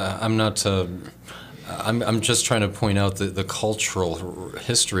mean, I'm not. I'm just trying to point out that the cultural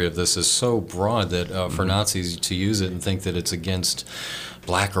history of this is so broad that for Nazis to use it and think that it's against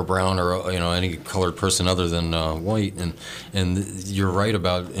black or brown or any colored person other than white, and you're right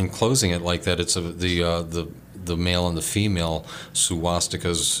about enclosing it like that. It's the male and the female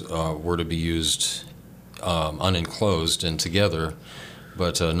swastikas were to be used unenclosed and together,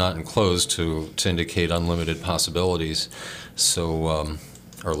 but not enclosed to indicate unlimited possibilities. So,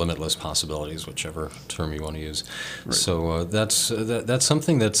 or limitless possibilities, whichever term you want to use. Right. So that's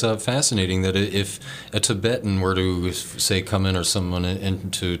something that's fascinating. That if a Tibetan were to say come in, or someone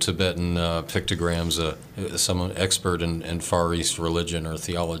into Tibetan pictograms, someone expert in Far East religion or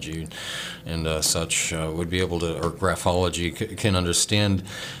theology and such would be able to, or graphology, can understand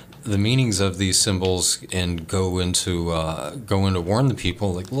the meanings of these symbols and go into warn the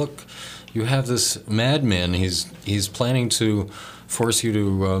people, like, look, you have this madman. He's planning to force you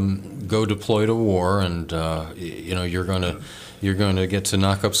to go deploy to war, and you're going to get to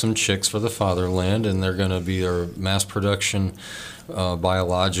knock up some chicks for the fatherland, and they're going to be their mass production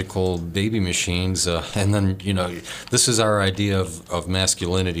biological baby machines, and then this is our idea of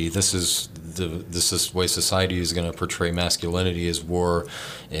masculinity. This is the way society is going to portray masculinity, as war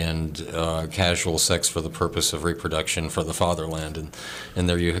and casual sex for the purpose of reproduction for the fatherland, and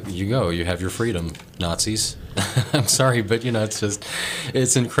there you go. You have your freedom, Nazis. I'm sorry, but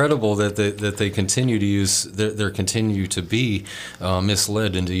it's incredible that they continue to use they continue to be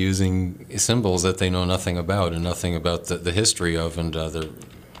misled into using symbols that they know nothing about and nothing about the history of, and they're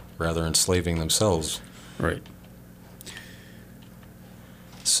rather enslaving themselves. Right.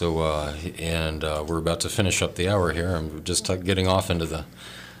 So we're about to finish up the hour here. I'm just getting off into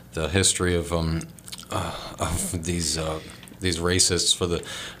the history of these racists for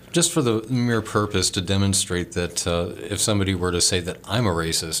the mere purpose to demonstrate that if somebody were to say that I'm a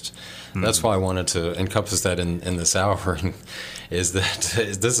racist, that's why I wanted to encompass that in this hour, is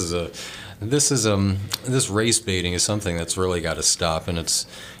that this race baiting is something that's really got to stop, and it's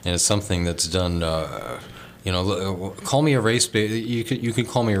something that's done Call me a race baiter. You could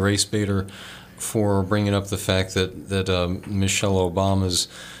call me a race baiter for bringing up the fact that Michelle Obama's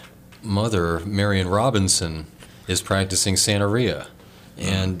mother, Marion Robinson, is practicing Santeria.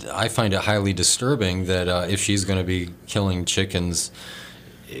 And I find it highly disturbing that if she's going to be killing chickens,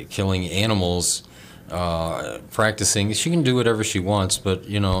 killing animals, practicing, she can do whatever she wants. But,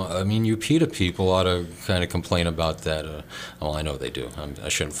 you PETA people ought to kind of complain about that. Well, I know they do. I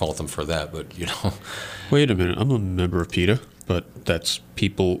shouldn't fault them for that, but, Wait a minute. I'm a member of PETA, but that's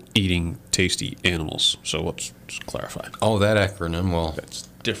people eating tasty animals. So let's just clarify. Oh, that acronym. Well, that's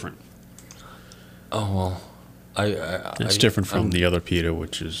different. Oh, well. It's different from the other PETA,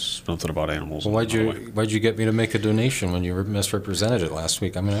 which is something about animals. Well, why'd you get me to make a donation when you misrepresented it last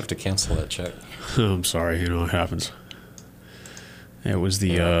week? I'm gonna have to cancel that check. I'm sorry. It happens. It was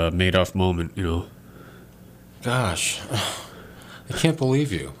the Madoff moment. Gosh, I can't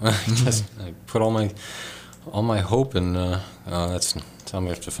believe you. I put all my hope in. That's. I'm gonna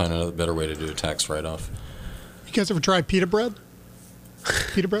have to find another better way to do a tax write-off. You guys ever tried pita bread?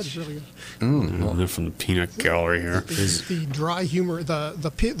 Pita bread is really good. They're from the Peanut Gallery here. It's the dry humor,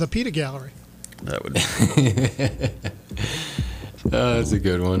 the Pita Gallery. That would. That's a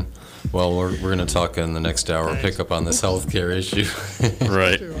good one. Well, we're going to talk in the next hour. Pick up on this healthcare issue,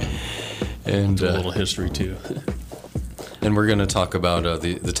 right? And do a little history too. And we're going to talk about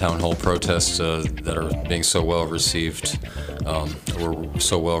the town hall protests that are being so well received. We're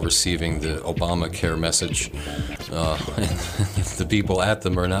so well receiving the Obamacare message. The people at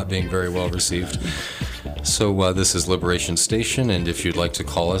them are not being very well received. So this is Liberation Station, and if you'd like to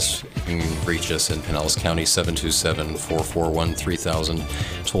call us, you can reach us in Pinellas County,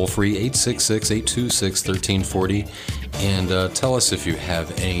 727-441-3000, toll-free 866-826-1340, and tell us if you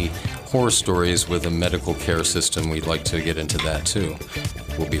have any horror stories with the medical care system. We'd like to get into that, too.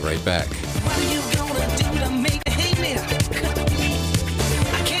 We'll be right back. What are you gonna do to make me hate me?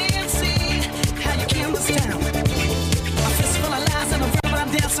 I can't see how you can understand. A fistful of lies and a verbal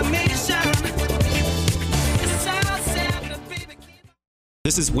decimation. It's so sad that baby can't.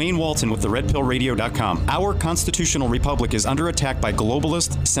 This is Wayne Walton with the RedPillRadio.com. Our constitutional republic is under attack by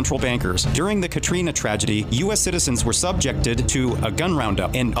globalist central bankers. During the Katrina tragedy, U.S. citizens were subjected to a gun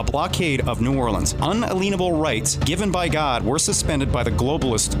roundup and a blockade of New Orleans. Unalienable rights given by God were suspended by the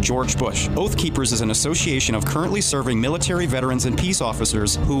globalist George Bush. Oath Keepers is an association of currently serving military veterans and peace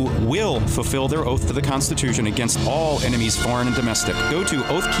officers who will fulfill their oath to the Constitution against all enemies, foreign and domestic. Go to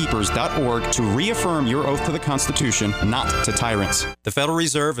oathkeepers.org to reaffirm your oath to the Constitution, not to tyrants. The Federal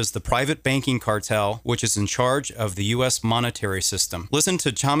Reserve is the private banking cartel which is in charge of the U.S. monetary system. Listen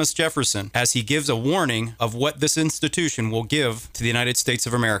to Thomas Jefferson as he gives a warning of what this institution will give to the United States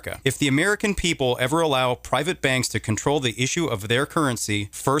of America. If the American people ever allow private banks to control the issue of their currency,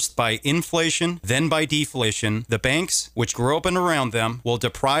 first by inflation, then by deflation, the banks, which grow up and around them, will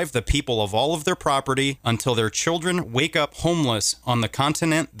deprive the people of all of their property until their children wake up homeless on the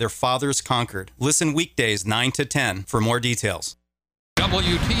continent their fathers conquered. Listen weekdays 9 to 10 for more details.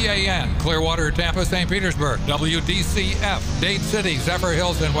 WTAN, Clearwater, Tampa, St. Petersburg. WDCF, Dade City, Zephyr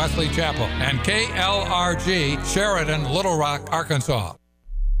Hills, and Wesley Chapel. And KLRG, Sheridan, Little Rock, Arkansas.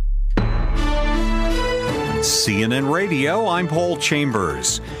 CNN Radio, I'm Paul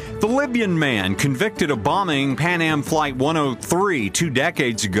Chambers. The Libyan man convicted of bombing Pan Am Flight 103 2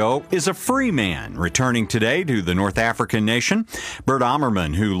 decades ago is a free man, returning today to the North African nation. Bert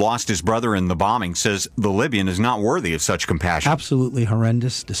Ammerman, who lost his brother in the bombing, says the Libyan is not worthy of such compassion. Absolutely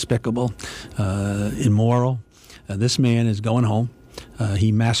horrendous, despicable, immoral. This man is going home.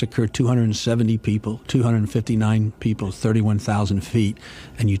 He massacred 270 people, 259 people, 31,000 feet.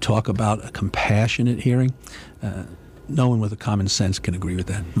 And you talk about a compassionate hearing. No one with a common sense can agree with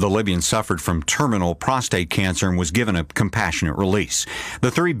that. The Libyan suffered from terminal prostate cancer and was given a compassionate release. The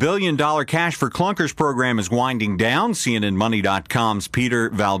 $3 billion Cash for Clunkers program is winding down. CNNMoney.com's Peter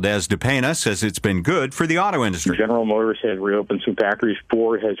Valdez de Pena says it's been good for the auto industry. General Motors has reopened some factories.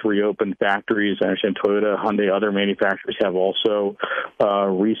 Ford has reopened factories. I understand Toyota, Hyundai, other manufacturers have also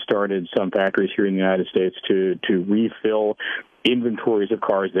restarted some factories here in the United States to refill inventories of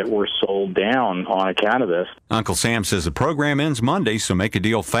cars that were sold down on account of this. Uncle Sam says the program ends Monday, so make a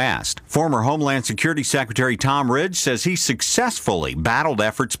deal fast. Former Homeland Security Secretary Tom Ridge says he successfully battled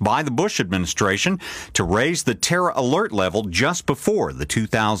efforts by the Bush administration to raise the terror alert level just before the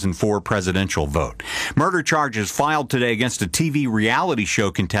 2004 presidential vote. Murder charges filed today against a TV reality show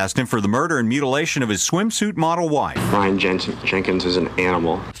contestant for the murder and mutilation of his swimsuit model wife. Ryan Jenkins is an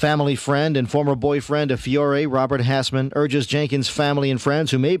animal. Family friend and former boyfriend of Fiore, Robert Hassman, urges Jenkins' family and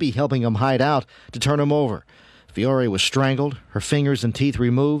friends who may be helping him hide out to turn him over. Fiore was strangled, her fingers and teeth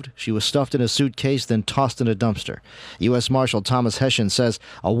removed. She was stuffed in a suitcase, then tossed in a dumpster. U.S. Marshal Thomas Hession says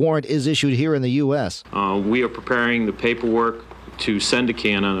a warrant is issued here in the U.S. We are preparing the paperwork to send to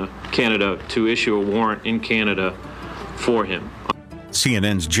Canada to issue a warrant in Canada for him.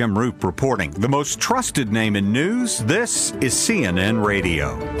 CNN's Jim Roop reporting. The most trusted name in news, this is CNN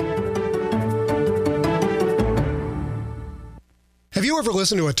Radio. Have you ever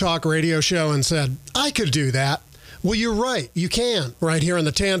listened to a talk radio show and said, I could do that? Well, you're right. You can, right here on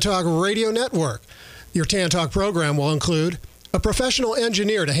the Tan Talk Radio Network. Your Tan Talk program will include a professional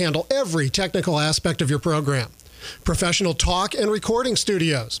engineer to handle every technical aspect of your program, professional talk and recording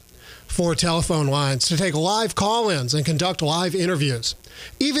studios, 4 telephone lines to take live call-ins and conduct live interviews,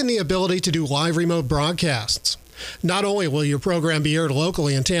 even the ability to do live remote broadcasts. Not only will your program be aired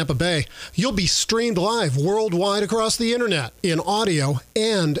locally in Tampa Bay, you'll be streamed live worldwide across the internet in audio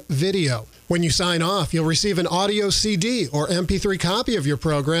and video. When you sign off, you'll receive an audio CD or MP3 copy of your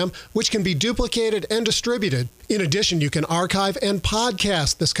program, which can be duplicated and distributed. In addition, you can archive and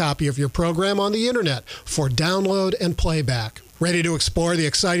podcast this copy of your program on the internet for download and playback. Ready to explore the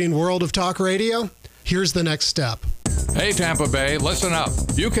exciting world of talk radio? Here's the next step. Hey, Tampa Bay, listen up.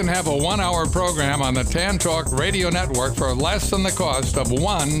 You can have a 1-hour program on the Tan Talk Radio Network for less than the cost of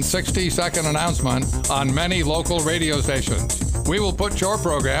one 60-second announcement on many local radio stations. We will put your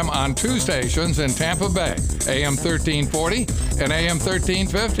program on 2 stations in Tampa Bay, AM 1340 and AM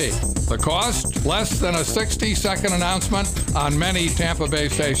 1350. The cost? Less than a 60-second announcement on many Tampa Bay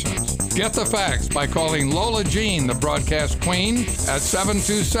stations. Get the facts by calling Lola Jean, the broadcast queen, at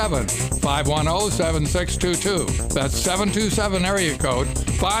 727-510-7622. That's 727 area code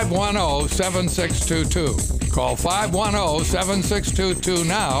 510-7622. Call 510-7622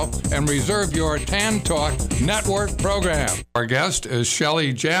 now and reserve your Tan Talk Network program. Our guest is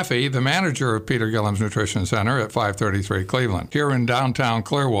Shelley Jaffe, the manager of Peter Gilham's Nutrition Center at 533 Cleveland, here in downtown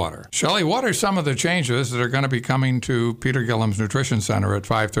Clearwater. Shelley, what are some of the changes that are going to be coming to Peter Gilham's Nutrition Center at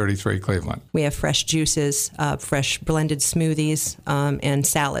 533 Cleveland? We have fresh juices, fresh blended smoothies, and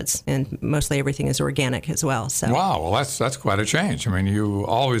salads, and mostly everything is organic as well. So. Wow, well, that's quite a change. I mean, you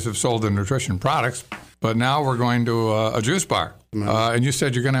always have sold the nutrition products, but now we're going to a juice bar. And you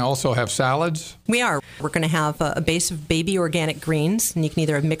said you're going to also have salads? We are. We're going to have a base of baby organic greens, and you can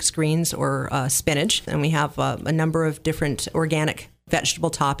either have mixed greens or spinach. And we have a number of different organic vegetable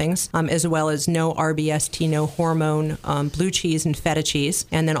toppings, as well as no RBST, no hormone, blue cheese and feta cheese,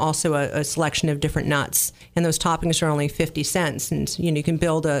 and then also a selection of different nuts. And those toppings are only 50 cents. And you can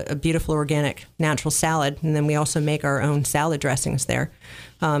build a beautiful organic natural salad. And then we also make our own salad dressings there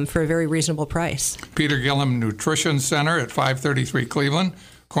for a very reasonable price. Peter Gilham Nutrition Center at 533 Cleveland,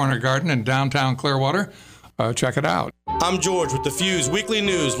 Corner Garden in downtown Clearwater. Check it out. I'm George with the Fuse Weekly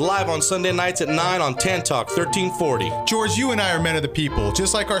News, live on Sunday nights at 9 on Tan Talk 1340. George, you and I are men of the people,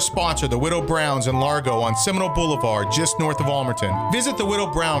 just like our sponsor, the Widow Browns in Largo on Seminole Boulevard, just north of Almerton. Visit the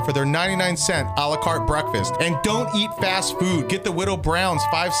Widow Brown for their 99-cent a la carte breakfast. And don't eat fast food. Get the Widow Brown's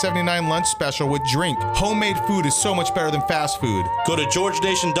 $5.79 lunch special with drink. Homemade food is so much better than fast food. Go to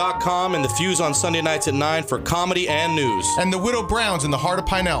georgenation.com and the Fuse on Sunday nights at 9 for comedy and news. And the Widow Browns in the heart of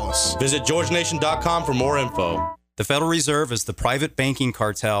Pinellas. Visit georgenation.com for more info. The Federal Reserve is the private banking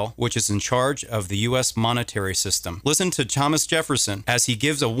cartel which is in charge of the U.S. monetary system. Listen to Thomas Jefferson as he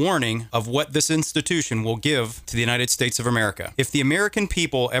gives a warning of what this institution will give to the United States of America. If the American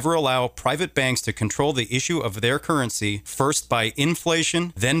people ever allow private banks to control the issue of their currency, first by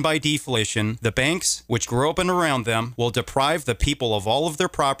inflation, then by deflation, the banks, which grow up and around them, will deprive the people of all of their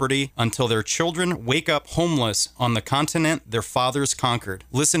property until their children wake up homeless on the continent their fathers conquered.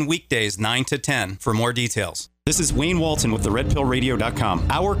 Listen weekdays 9 to 10 for more details. This is Wayne Walton with the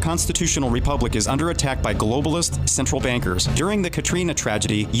RedPillRadio.com. Our constitutional republic is under attack by globalist central bankers. During the Katrina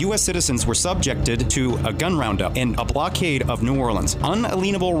tragedy, U.S. citizens were subjected to a gun roundup and a blockade of New Orleans.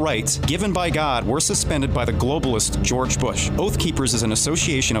 Unalienable rights given by God were suspended by the globalist George Bush. Oath Keepers is an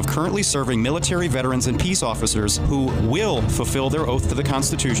association of currently serving military veterans and peace officers who will fulfill their oath to the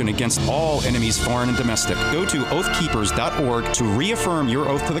Constitution against all enemies, foreign and domestic. Go to oathkeepers.org to reaffirm your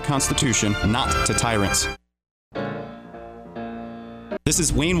oath to the Constitution, not to tyrants. This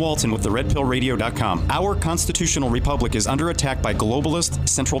is Wayne Walton with the RedPillRadio.com. Our constitutional republic is under attack by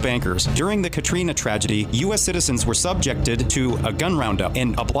globalist central bankers. During the Katrina tragedy, U.S. citizens were subjected to a gun roundup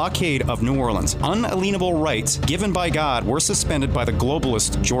and a blockade of New Orleans. Unalienable rights given by God were suspended by the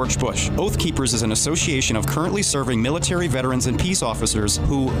globalist George Bush. Oath Keepers is an association of currently serving military veterans and peace officers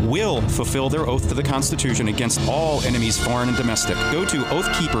who will fulfill their oath to the Constitution against all enemies, foreign and domestic. Go to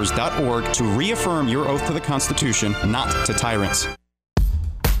oathkeepers.org to reaffirm your oath to the Constitution, not to tyrants.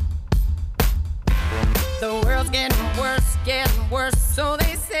 The world world's getting worse, so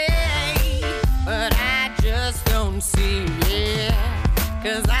they say. But I just don't see it,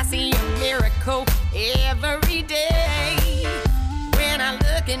 'cause I see a miracle every day. When I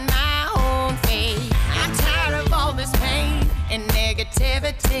look in my own face, I'm tired of all this pain and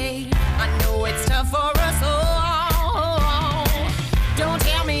negativity. I know it's tough for us all. Don't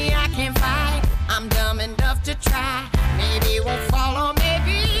tell me I can't fight, I'm dumb enough to try. Maybe we'll fall or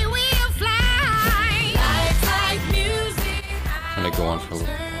maybe we'll fly. Lights like music, I'm going to go on for a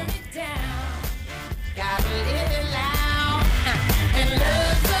little. gotta live it loud. And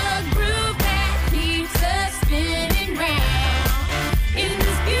love's a groove that keeps us spinning round in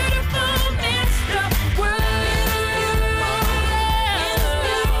this beautiful messed up world.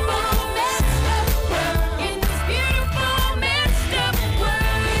 In this beautiful messed up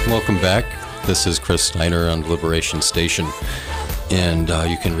world. Welcome back. This is Chris Steiner on Liberation Station. And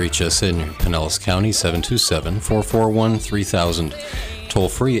you can reach us in Pinellas County, 727-441-3000. Toll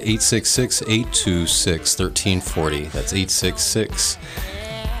free, 866-826-1340. That's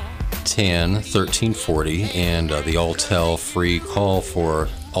 866-10-1340. And the Alltel free call for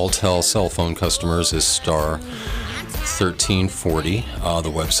Alltel cell phone customers is star 1340.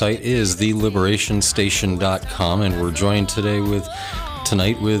 The website is theliberationstation.com. And we're joined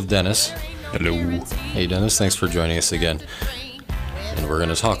tonight with Dennis. Hello. Hey, Dennis. Thanks for joining us again. And we're going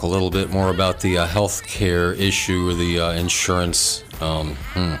to talk a little bit more about the health care issue, or the insurance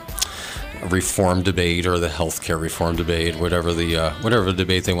reform debate, or the health care reform debate, whatever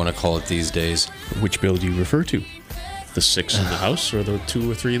debate they want to call it these days. Which bill do you refer to? The 6 in the House or the 2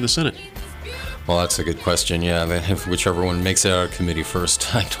 or 3 in the Senate? Well, that's a good question. Yeah, whichever one makes it out of committee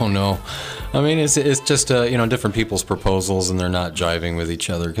first, I don't know. I mean, it's just different people's proposals, and they're not jiving with each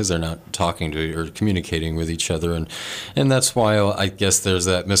other because they're not talking to or communicating with each other, and that's why I guess there's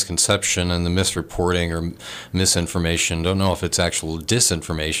that misconception and the misreporting or misinformation. Don't know if it's actual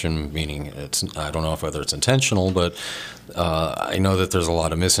disinformation, meaning I don't know whether it's intentional, but I know that there's a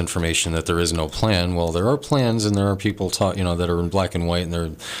lot of misinformation that there is no plan. Well, there are plans, and there are people that are in black and white,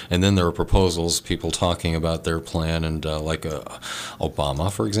 and then there are proposals, people talking about their plan, and like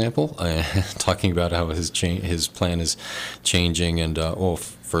Obama, for example, talking about how his plan is changing, and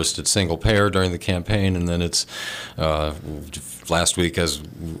first it's single payer during the campaign, and then it's last week, as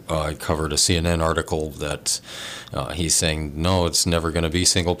I covered a CNN article that he's saying no, it's never going to be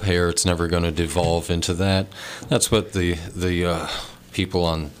single payer, it's never going to devolve into that. That's what the people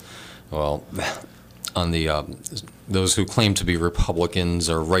on those who claim to be Republicans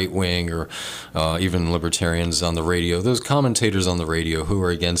or right-wing or even libertarians on the radio, those commentators on the radio who are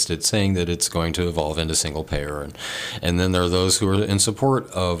against it, saying that it's going to evolve into single-payer. And then there are those who are in support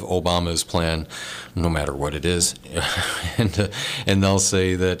of Obama's plan, no matter what it is. and they'll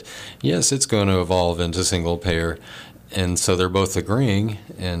say that, yes, it's going to evolve into single-payer. And so they're both agreeing,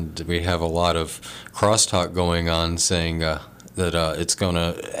 and we have a lot of crosstalk going on saying that it's going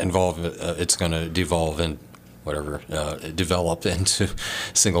to devolve in develop into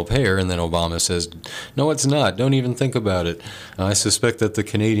single payer, and then Obama says, no, it's not. Don't even think about it. I suspect that the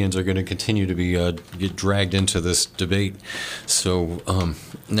Canadians are going to continue to be get dragged into this debate. So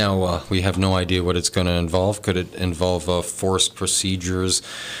now we have no idea what it's going to involve. Could it involve forced procedures?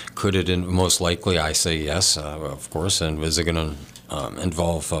 Could it most likely, I say yes, of course. And is it going to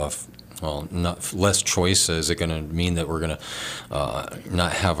involve not less choice? Is it going to mean that we're going to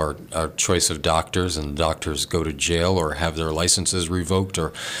not have our choice of doctors, and doctors go to jail or have their licenses revoked,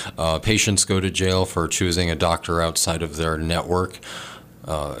 or patients go to jail for choosing a doctor outside of their network?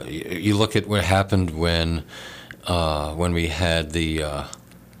 You look at what happened when we had the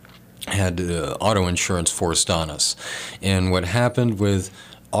auto insurance forced on us, and what happened with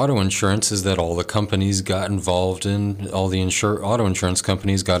auto insurance is that all the companies got involved in, auto insurance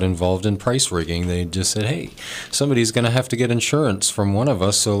companies got involved in price rigging. They just said, hey, somebody's going to have to get insurance from one of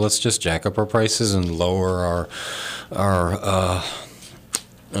us, so let's just jack up our prices and lower our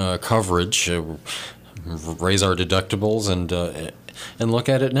coverage, raise our deductibles, and look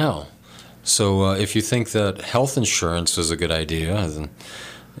at it now. So if you think that health insurance is a good idea, then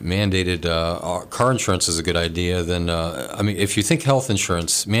mandated car insurance is a good idea, then if you think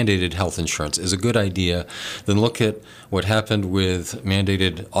mandated health insurance is a good idea, then look at what happened with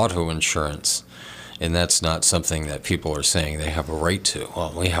mandated auto insurance. And that's not something that people are saying they have a right to.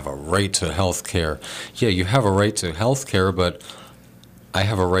 Well, we have a right to health care. Yeah, you have a right to health care, but I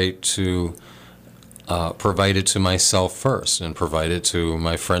have a right to provide it to myself first, and provide it to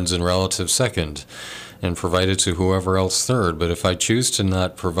my friends and relatives second. and provide it to whoever else third. But if I choose to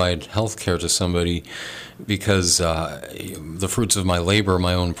not provide health care to somebody because the fruits of my labor,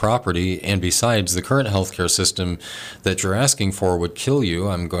 my own property, and besides the current healthcare system that you're asking for would kill you,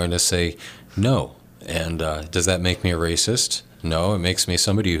 I'm going to say no. And does that make me a racist? No, it makes me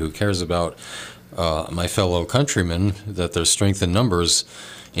somebody who cares about my fellow countrymen, that there's strength in numbers.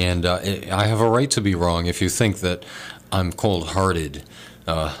 And I have a right to be wrong if you think that I'm cold-hearted.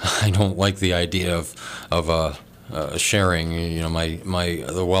 I don't like the idea of sharing,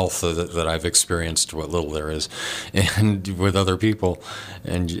 the wealth that I've experienced, what little there is, and with other people,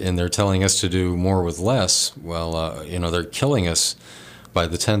 and they're telling us to do more with less. Well, they're killing us by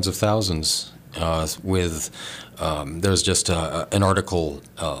the tens of thousands. There's just an article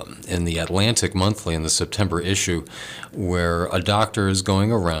in the Atlantic Monthly in the September issue where a doctor is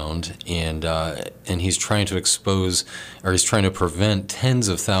going around and he's trying to prevent tens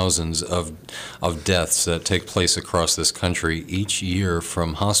of thousands of deaths that take place across this country each year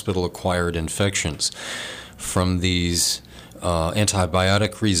from hospital-acquired infections, from these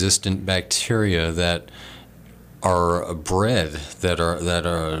antibiotic-resistant bacteria that are bred, that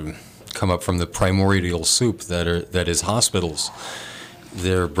are come up from the primordial soup that is hospitals.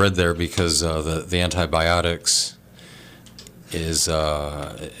 They're bred there because the antibiotics is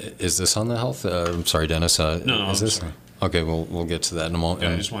this on the health? I'm sorry, Dennis. No, is this? Sorry. Okay, we'll get to that in a moment.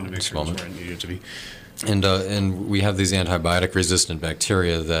 Yeah, I just wanted to make sure it's where I needed it to be. And we have these antibiotic-resistant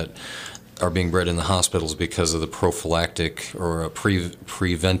bacteria that are being bred in the hospitals because of the prophylactic or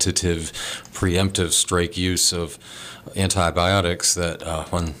preemptive strike use of antibiotics that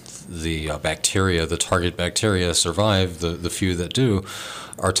when the bacteria, the target bacteria, survive, the few that do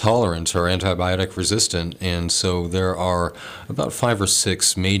are tolerant or antibiotic resistant. And so there are about 5 or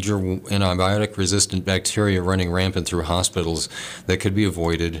 6 major antibiotic resistant bacteria running rampant through hospitals that could be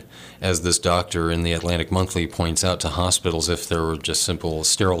avoided, as this doctor in the Atlantic Monthly points out to hospitals, if there were just simple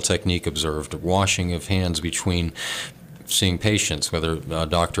sterile technique observed, washing of hands between seeing patients, whether a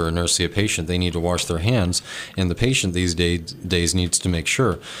doctor or nurse see a patient, they need to wash their hands, and the patient these days needs to make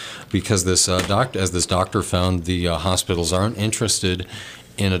sure, because this doctor found, the hospitals aren't interested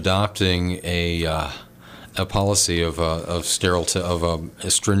in adopting a policy of a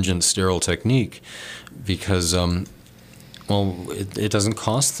stringent sterile technique, because it doesn't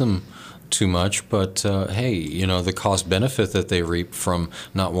cost them too much, but the cost benefit that they reap from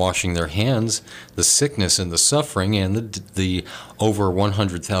not washing their hands, the sickness and the suffering, and the over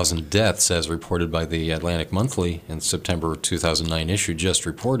 100,000 deaths as reported by the Atlantic Monthly in September 2009 issue just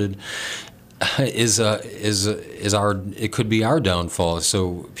reported, it could be our downfall.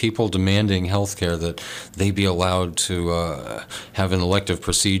 So people demanding health care, that they be allowed to have an elective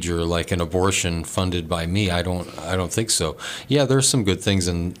procedure like an abortion funded by me, I don't think so. Yeah, there's some good things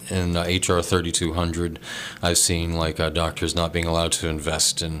in HR 3200 I've seen, like doctors not being allowed to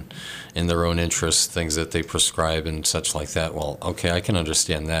invest in their own interests, things that they prescribe and such like that. Well, okay, I can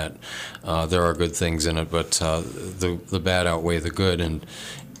understand that. There are good things in it, but the bad outweigh the good, and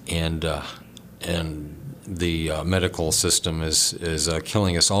the medical system is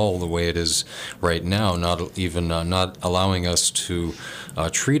killing us all the way it is right now. Not allowing us to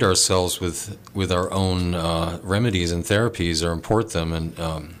treat ourselves with our own remedies and therapies, or import them,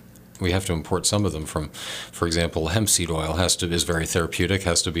 and we have to import some of them from, for example, hemp seed oil is very therapeutic,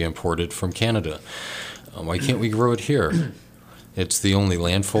 has to be imported from Canada. Why can't we grow it here? It's the only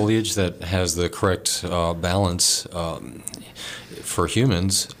land foliage that has the correct balance for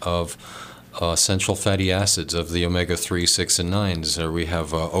humans of essential fatty acids, of the omega-3, 6, and 9s. We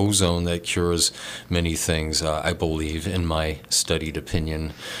have ozone that cures many things, I believe, in my studied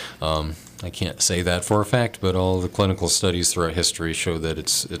opinion. I can't say that for a fact, but all the clinical studies throughout history show that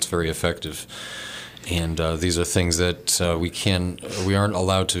it's very effective. And these are things that we aren't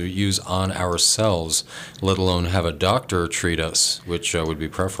allowed to use on ourselves, let alone have a doctor treat us, which would be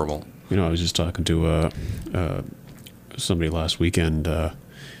preferable. I was just talking to somebody last weekend.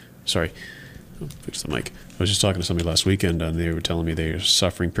 Fix the mic. I was just talking to somebody last weekend, and they were telling me they are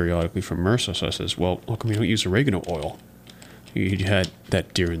suffering periodically from MRSA. So I says, well, how come you don't use oregano oil? You had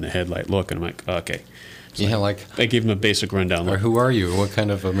that deer in the headlight look, and I'm like, okay. So I gave him a basic rundown. Or who are you? What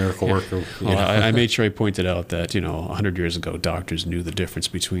kind of a miracle worker? Well, I made sure I pointed out that 100 years ago, doctors knew the difference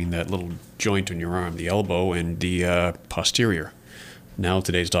between that little joint on your arm, the elbow, and the posterior. Now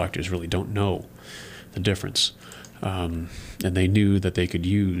today's doctors really don't know the difference, and they knew that they could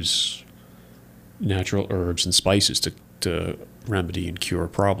use natural herbs and spices to remedy and cure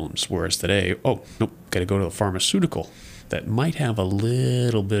problems. Whereas today, got to go to a pharmaceutical that might have a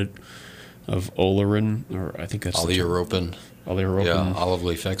little bit of Olerin, or I think that's Oleoropin. Oleoropin. Yeah, olive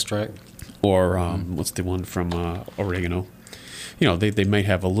leaf extract. or what's the one from oregano? You know, they might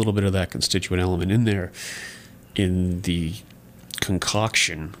have a little bit of that constituent element in there in the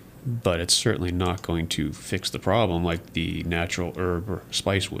concoction, but it's certainly not going to fix the problem like the natural herb or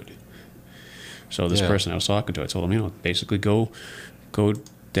spice would. So this person I was talking to, I told him, you know, basically go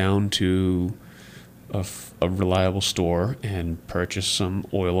down to a reliable store and purchase some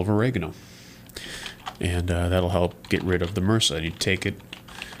oil of oregano, and that'll help get rid of the MRSA. And you take it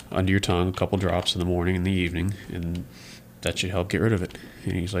under your tongue, a couple drops in the morning and the evening, and that should help get rid of it.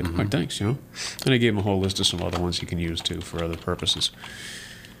 And he's like, oh, thanks, you know. And I gave him a whole list of some other ones you can use too for other purposes.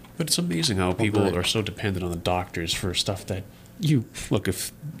 But it's amazing how people are so dependent on the doctors for stuff that look,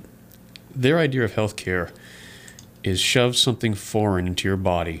 if their idea of healthcare is shove something foreign into your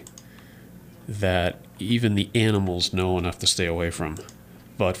body that even the animals know enough to stay away from.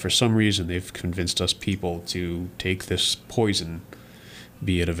 But for some reason, they've convinced us people to take this poison,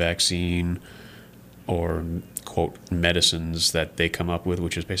 be it a vaccine or, quote, medicines that they come up with,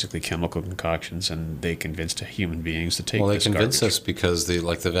 which is basically chemical concoctions, and they convinced human beings to take this garbage. Well, they convince us because the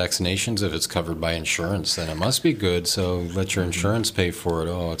vaccinations, if it's covered by insurance, then it must be good, so let your insurance pay for it.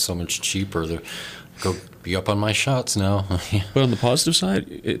 Oh, it's so much cheaper. Go be up on my shots now. But on the positive side,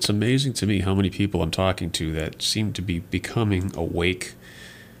 it's amazing to me how many people I'm talking to that seem to be becoming awake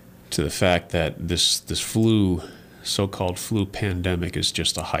to the fact that this so-called flu pandemic is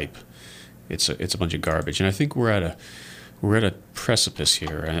just a hype. It's a bunch of garbage, and I think we're at a precipice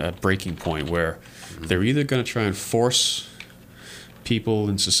here, a breaking point where they're either going to try and force people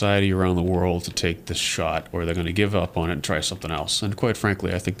in society around the world to take this shot, or they're going to give up on it and try something else. And quite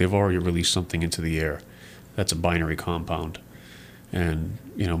frankly, I think they've already released something into the air. That's a binary compound, and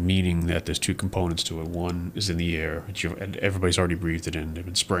meaning that there's two components to it. One is in the air, and everybody's already breathed it in. They've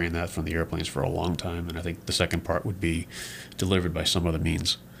been spraying that from the airplanes for a long time, and I think the second part would be delivered by some other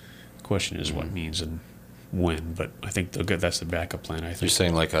means. Question is what means and when, but I think that's the backup plan. I think you're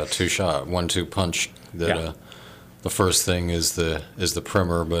saying like a 2-shot, 1-2 punch. That the first thing is the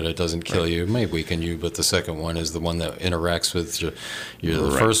primer, but it doesn't kill you. It may weaken you, but the second one is the one that interacts with the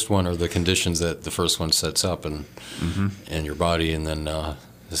first one, or the conditions that the first one sets up and your body, and then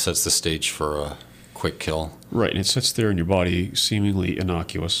it sets the stage for a quick kill. Right, and it sits there in your body, seemingly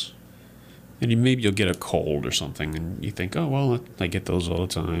innocuous. And maybe you'll get a cold or something, and you think, oh, well, I get those all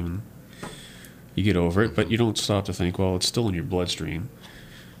the time. And you get over it, but you don't stop to think, well, it's still in your bloodstream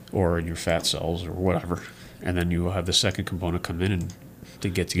or in your fat cells or whatever. And then you have the second component come in and to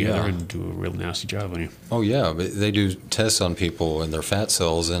get together and do a real nasty job on you. Oh, yeah. But they do tests on people and their fat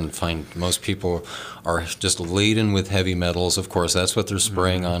cells and find most people are just laden with heavy metals. Of course, that's what they're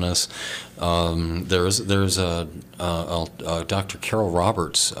spraying on us. There's Dr. Carol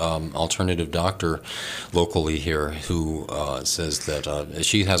Roberts, alternative doctor locally here, who says that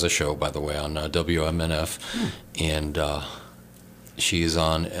she has a show, by the way, on WMNF, and she is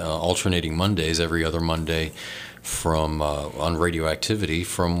on alternating Mondays, every other Monday, from on Radioactivity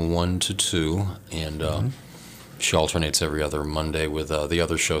from 1 to 2, and she alternates every other Monday with the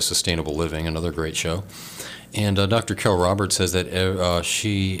other show, Sustainable Living, another great show. And Dr. Carol Roberts says that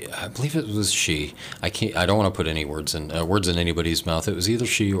I believe it was she. I don't want to put any words in anybody's mouth. It was either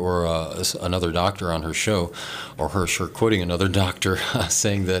she or another doctor on her show, or her quoting another doctor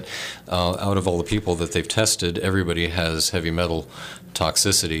saying that out of all the people that they've tested, everybody has heavy metal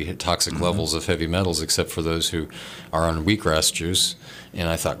toxicity, toxic levels of heavy metals, except for those who are on wheatgrass juice. And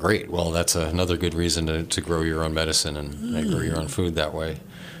I thought, great. Well, that's another good reason to grow your own medicine and grow your own food that way.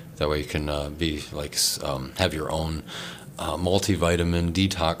 That way you can have your own multivitamin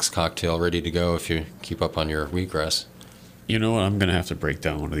detox cocktail ready to go if you keep up on your wheatgrass. You know what? I'm going to have to break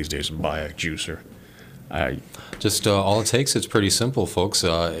down one of these days and buy a juicer. All it takes, it's pretty simple, folks.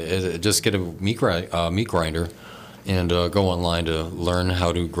 Just get a meat grinder and go online to learn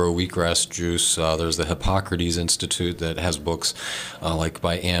how to grow wheatgrass juice. There's the Hippocrates Institute that has books like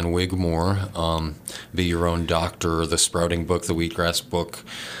by Ann Wigmore, Be Your Own Doctor, the Sprouting Book, the Wheatgrass Book,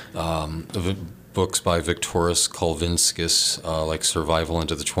 books by Victoras Kulvinskis, like Survival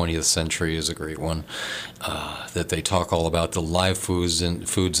into the 20th Century is a great one, that they talk all about the live foods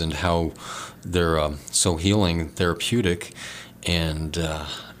and how they're so healing, therapeutic,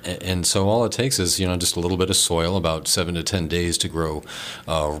 and so all it takes is, just a little bit of soil, about 7 to 10 days to grow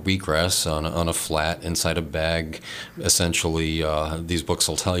wheatgrass on a flat inside a bag. Essentially, these books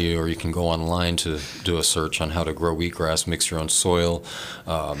will tell you, or you can go online to do a search on how to grow wheatgrass, mix your own soil,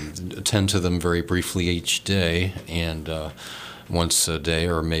 tend to them very briefly each day, and once a day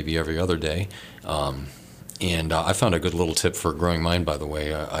or maybe every other day. And I found a good little tip for growing mine, by the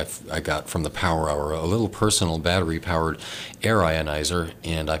way. I got from the Power Hour a little personal battery-powered air ionizer,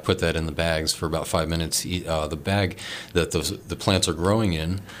 and I put that in the bags for about 5 minutes. The bag that the plants are growing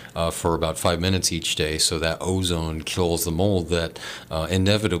in for about 5 minutes each day, so that ozone kills the mold that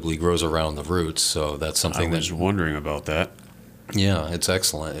inevitably grows around the roots. So that's something I was wondering about that. Yeah, it's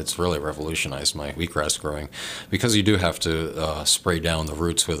excellent. It's really revolutionized my wheatgrass growing, because you do have to spray down the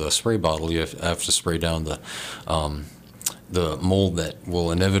roots with a spray bottle. You have to spray down the mold that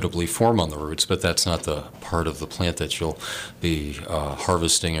will inevitably form on the roots, but that's not the part of the plant that you'll be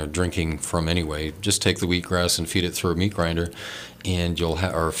harvesting or drinking from anyway. Just take the wheatgrass and feed it through a meat grinder, and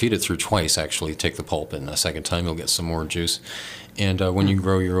or feed it through twice, actually. Take the pulp, and a second time you'll get some more juice. And when you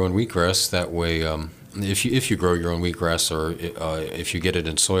grow your own wheatgrass, that way, if you grow your own wheatgrass, or if you get it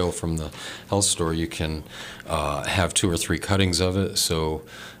in soil from the health store, you can have 2 or 3 cuttings of it. So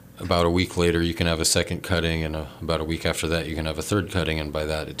about a week later, you can have a second cutting, and about a week after that, you can have a third cutting, and by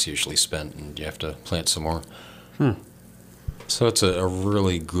that, it's usually spent, and you have to plant some more. So it's a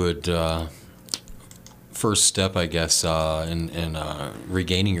really good first step, I guess, in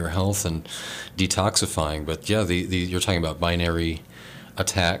regaining your health and detoxifying. But yeah, you're talking about binary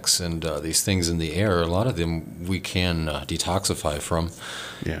attacks and these things in the air. A lot of them we can detoxify from.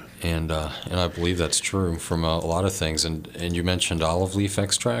 Yeah. And I believe that's true from a lot of things. And you mentioned olive leaf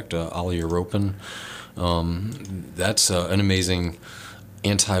extract, aleuropin. That's an amazing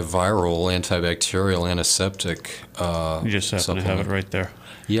antiviral, antibacterial, antiseptic you just happen to have it right there.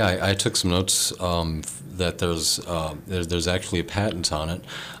 Yeah, I took some notes that there's actually a patent on it.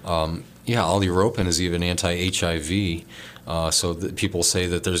 Yeah, aleuropin is even anti-HIV. So people say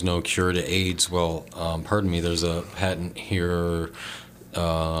that there's no cure to AIDS. Well, pardon me, there's a patent here.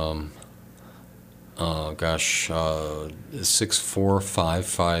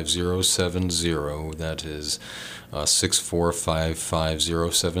 6455070. That is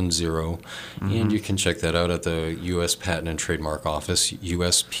 6455070. And you can check that out at the U.S. Patent and Trademark Office,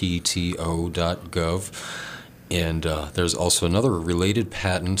 uspto.gov. And there's also another related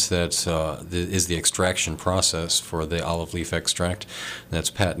patent that is the extraction process for the olive leaf extract. That's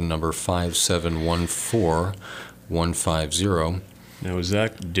patent number 5714150. Now, is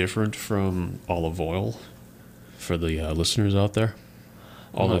that different from olive oil for the listeners out there?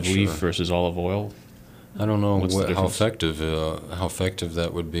 Olive leaf versus olive oil? I don't know how effective that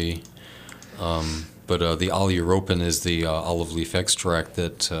would be. But the aleuropin is the olive leaf extract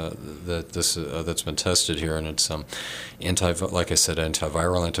that's been tested here, and it's like I said,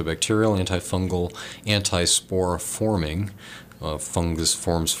 antiviral, antibacterial, antifungal, anti-spore forming. Fungus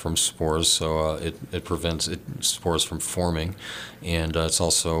forms from spores, so it prevents spores from forming, and it's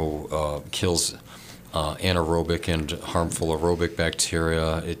also kills anaerobic and harmful aerobic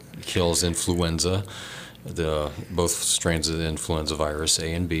bacteria. It kills influenza, both strains of the influenza virus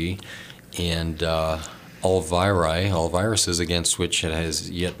A and B, and viruses against which it has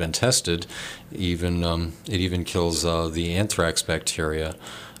yet been tested. It even kills the anthrax bacteria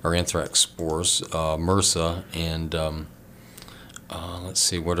or anthrax spores, MRSA, and let's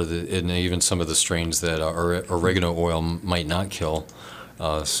see, and even some of the strains that oregano oil might not kill.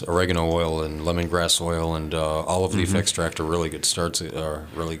 Oregano oil and lemongrass oil and olive leaf extract are really good starts, are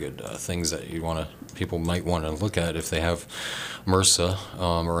really good things that people might want to look at if they have MRSA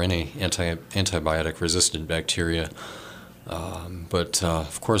or any antibiotic resistant bacteria. But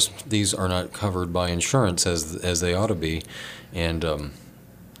of course, these are not covered by insurance as they ought to be. And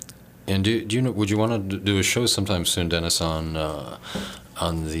do you know? Would you want to do a show sometime soon, Dennis, on the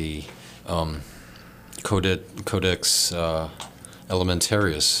Codex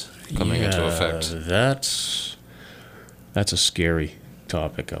Alimentarius coming into effect? That's a scary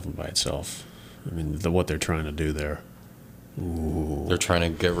topic of by itself. I mean, what they're trying to do there. Ooh. They're trying to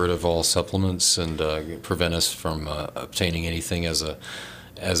get rid of all supplements and prevent us from obtaining anything as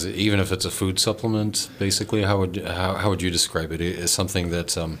even if it's a food supplement. Basically, how would you describe it? Is something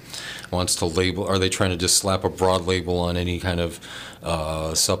that wants to label? Are they trying to just slap a broad label on any kind of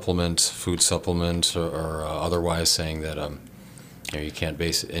food supplement, or otherwise saying that you can't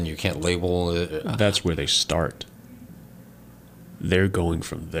base it and you can't label it? That's where they start. They're going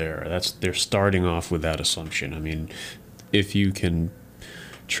from there. They're starting off with that assumption. I mean, if you can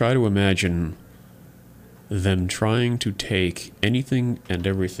try to imagine them trying to take anything and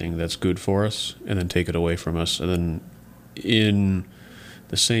everything that's good for us and then take it away from us, and then in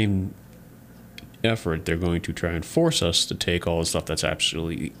the same effort, they're going to try and force us to take all the stuff that's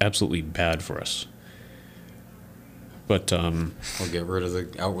absolutely bad for us. But we'll get rid of the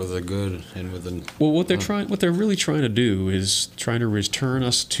out with the good and with the. Well, what they're really trying to do is trying to return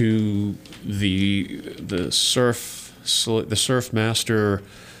us to the serf master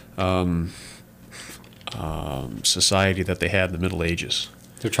society that they had in the Middle Ages.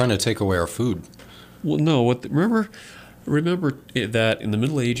 They're trying to take away our food. Well, no. Remember that in the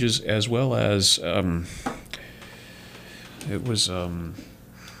Middle Ages, as well as it was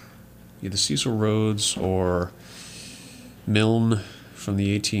either Cecil Rhodes or Milne from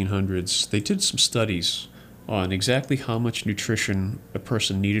the 1800s. They did some studies on exactly how much nutrition a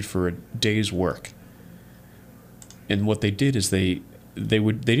person needed for a day's work. And what they did is they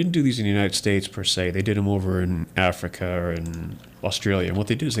didn't do these in the United States per se. They did them over in Africa or in Australia. And what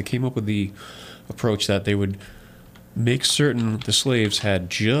they did is they came up with the approach that they would make certain the slaves had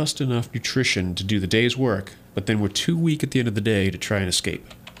just enough nutrition to do the day's work, but then were too weak at the end of the day to try and escape.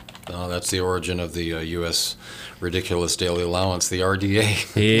 Oh, that's the origin of the U.S. ridiculous daily allowance, the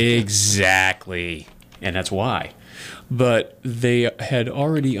RDA. Exactly. And that's why. But they had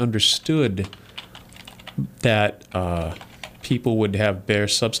already understood that people would have bare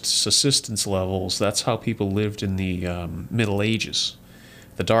subsistence levels. That's how people lived in the Middle Ages,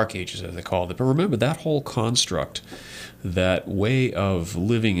 the Dark Ages, as they called it. But remember, that whole construct, that way of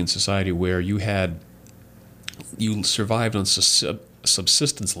living in society where you survived on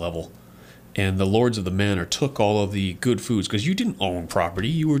subsistence level, and the lords of the manor took all of the good foods because you didn't own property.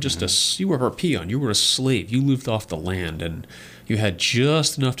 You were just you were a peon. You were a slave. You lived off the land, and you had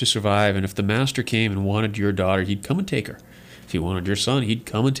just enough to survive. And if the master came and wanted your daughter, he'd come and take her. If he wanted your son, he'd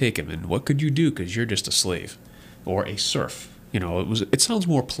come and take him. And what could you do? Because you're just a slave or a serf. You know, it sounds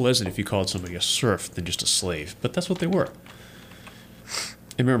more pleasant if you called somebody a serf than just a slave, but that's what they were.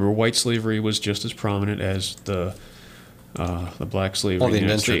 And remember, white slavery was just as prominent as the black slavery. Well, the in the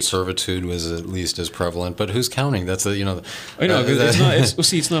United indentured States. servitude was at least as prevalent, but who's counting? That's I know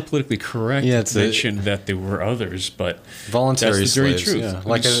it's not politically correct to mention that there were others, but voluntary that's the very slaves. truth. Yeah.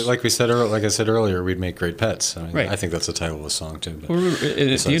 Like I said earlier, we'd make great pets. I mean, Right. I think that's the title of the song too. But Well, remember, at the end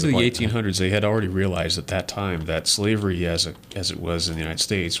of besides the point. 1800s, they had already realized at that time that slavery, as it was in the United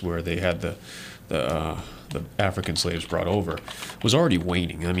States, where they had the African slaves brought over, was already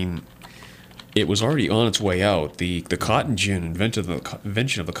waning. I mean, it was already on its way out. The cotton gin invention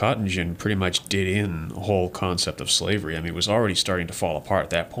of the cotton gin pretty much did in the whole concept of slavery. I mean, it was already starting to fall apart at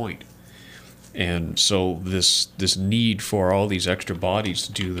that point. And so this need for all these extra bodies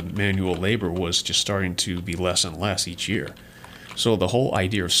to do the manual labor was just starting to be less and less each year. So the whole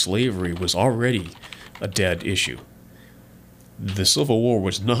idea of slavery was already a dead issue. The Civil War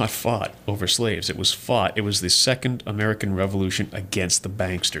was not fought over slaves. It was the Second American Revolution against the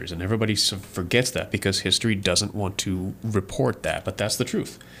banksters. And everybody forgets that because history doesn't want to report that. But that's the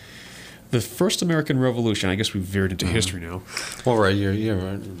truth. The first American Revolution, I guess we've veered into history now. Well, right.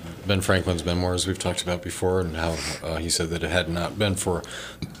 Ben Franklin's memoirs we've talked about before, and how he said that it had not been for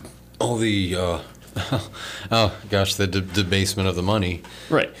all the the debasement of the money.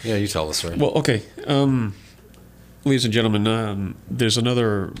 Right. Yeah, you tell us, right? Well, okay. Ladies and gentlemen, there's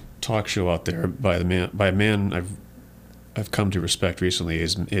another talk show out there by a man I've come to respect recently.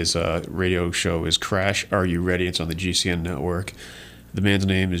 His radio show is Crash, Are You Ready? It's on the GCN network. The man's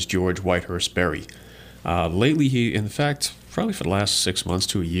name is George Whitehurst Berry. Lately, he, in fact, probably for the last 6 months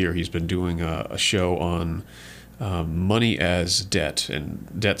to a year, he's been doing a show on money as debt and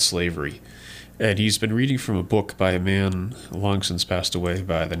debt slavery. And he's been reading from a book by a man long since passed away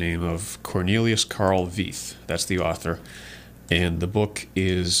by the name of Cornelius Carl Vieth. That's the author. And the book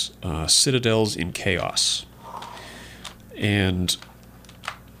is Citadels in Chaos. And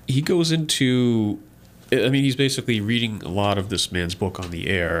he goes into... I mean, he's basically reading a lot of this man's book on the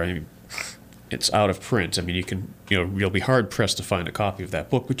air. I mean, it's out of print. I mean, you'll be hard-pressed to find a copy of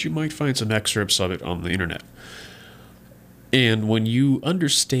that book, but you might find some excerpts of it on the internet. And when you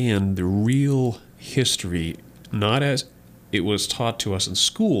understand the real history, not as it was taught to us in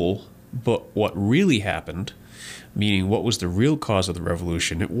school, but what really happened, meaning what was the real cause of the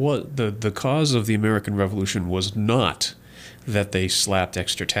revolution, it was the cause of the American Revolution was not that they slapped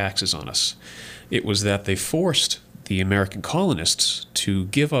extra taxes on us. It was that they forced the American colonists to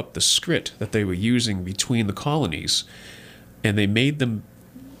give up the scrip that they were using between the colonies, and they made them,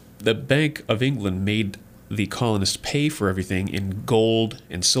 the Bank of England made the colonists pay for everything in gold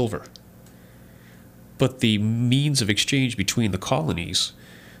and silver. But the means of exchange between the colonies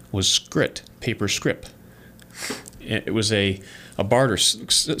was scrip, paper scrip. It was a barter,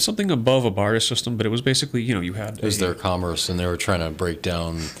 something above a barter system, but it was basically, you had... It was their commerce, and they were trying to break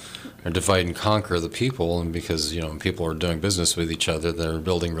down or divide and conquer the people, and because, people are doing business with each other, they're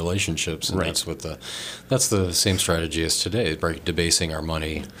building relationships, and Right. that's the same strategy as today, debasing our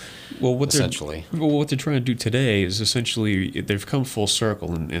money, essentially. What they're trying to do today is essentially, they've come full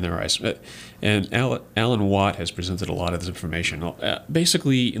circle in their eyes. And Alan Watt has presented a lot of this information.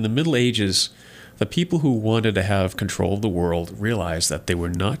 Basically, in the Middle Ages, the people who wanted to have control of the world realized that they were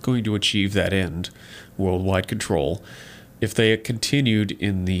not going to achieve that end, worldwide control, if they had continued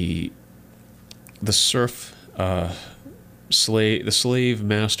in the serf slave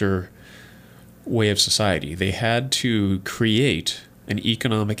master way of society. They had to create an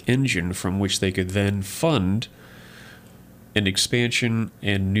economic engine from which they could then fund an expansion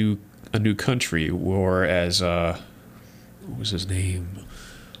and a new country, or as what was his name?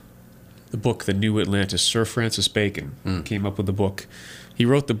 The book, The New Atlantis. Sir Francis Bacon came up with the book. He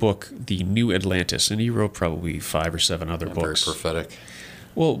wrote the book, The New Atlantis, and he wrote probably 5 or 7 other books. Very prophetic.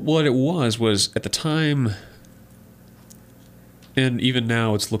 Well, what it was at the time, and even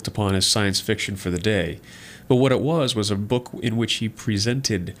now it's looked upon as science fiction for the day, but what it was a book in which he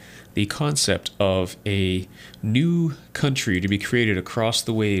presented the concept of a new country to be created across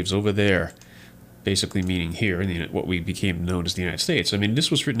the waves over there, basically meaning here in what we became known as the United States. I mean,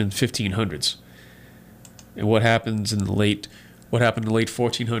 this was written in the 1500s. And what happened in the late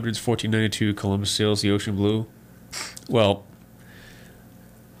 1400s, 1492, Columbus sails the ocean blue? Well,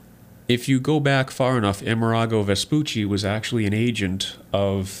 if you go back far enough, Amerigo Vespucci was actually an agent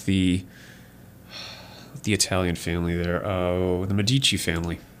of the Italian family there, the Medici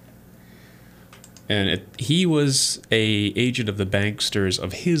family. And he was a agent of the banksters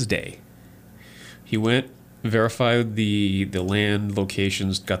of his day. He went, verified the land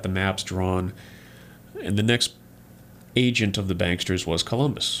locations, got the maps drawn, and the next agent of the banksters was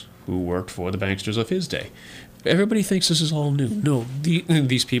Columbus, who worked for the banksters of his day. Everybody thinks this is all new. No,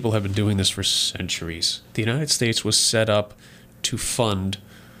 these people have been doing this for centuries. The United States was set up to fund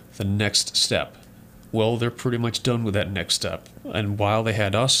the next step. Well, they're pretty much done with that next step. And while they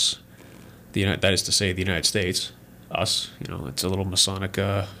had us, that is to say the United States, us, it's a little Masonic,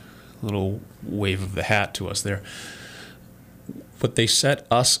 little wave of the hat to us there. What they set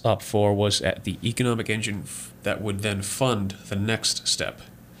us up for was at the economic engine that would then fund the next step.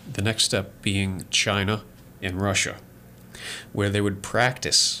 The next step being China and Russia, where they would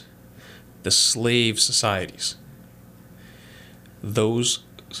practice the slave societies. Those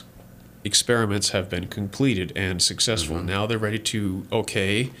experiments have been completed and successful. Mm-hmm. Now they're ready to,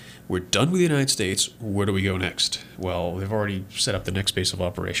 we're done with the United States, where do we go next? Well, they've already set up the next base of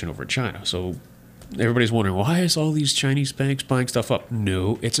operation over in China. So everybody's wondering, why is all these Chinese banks buying stuff up?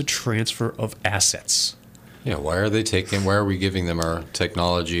 No, it's a transfer of assets. Yeah, why are we giving them our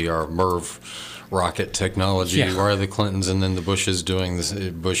technology, our MERV rocket technology? Yeah. Why are the Clintons and then the Bushes doing this,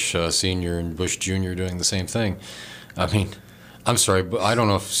 Bush Senior and Bush Junior doing the same thing? I mean, I'm sorry, but I don't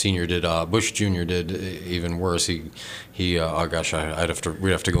know if Senior did. Bush Junior did even worse. We'd have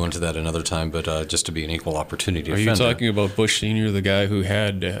to go into that another time. But just to be an equal opportunity Are offender. you talking about Bush Senior, the guy who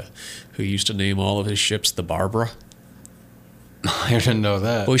used to name all of his ships the Barbara? I didn't know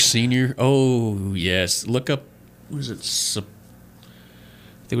that. Bush Senior. Oh yes, look up. Was it?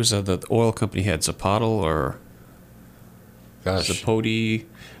 There was the oil company had Zapata or Zapote.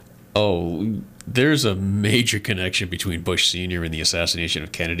 Oh, there's a major connection between Bush Senior and the assassination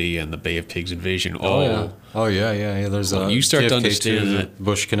of Kennedy and the Bay of Pigs invasion. Oh yeah. There's When you start to understand the that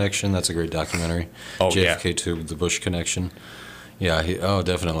Bush Connection. That's a great documentary. Oh, JFK to the Bush Connection. Yeah.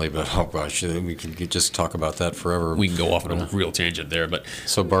 Definitely. But oh gosh, we could just talk about that forever. We can go off on a real tangent there, but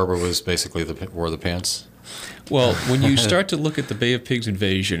so Barbara was basically wore the pants. Well, when you start to look at the Bay of Pigs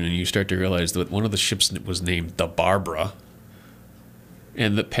invasion and you start to realize that one of the ships was named the Barbara,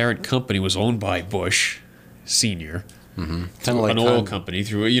 and the parent company was owned by Bush Senior, an oil company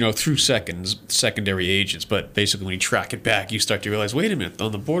through secondary agents. But basically, when you track it back, you start to realize, wait a minute,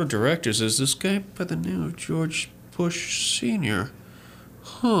 on the board of directors is this guy by the name of George Bush Senior.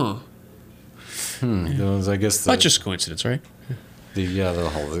 Huh. I guess not just coincidence, right?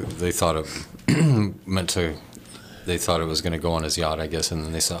 They thought it they thought it was going to go on his yacht, I guess, and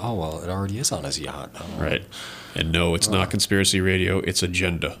then they said, oh, well, it already is on his yacht. Oh. Right. And no, it's not conspiracy radio, it's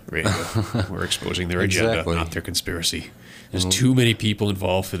agenda radio. We're exposing their agenda, not their conspiracy. There's too many people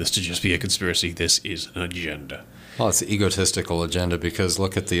involved for this to just be a conspiracy. This is an agenda. Well, it's an egotistical agenda because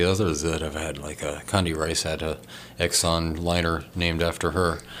look at the others that have had, like Condi Rice had a Exxon liner named after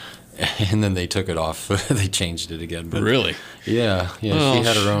her. And then they took it off. They changed it again. But really? Yeah. Well, she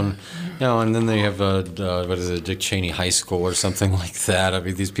had her own. No, and then they have what is it, Dick Cheney High School or something like that. I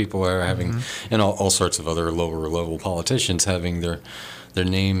mean, these people are having, and all sorts of other lower level politicians having their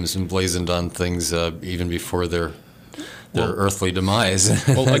names emblazoned on things even before their earthly demise.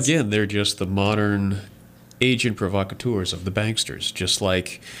 Well, again, they're just the modern agent provocateurs of the banksters, just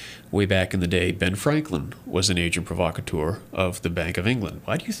like way back in the day, Ben Franklin was an agent provocateur of the Bank of England.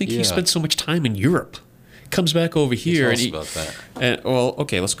 Why do you think he spent so much time in Europe? Comes back over here. Tell us about that. And, well,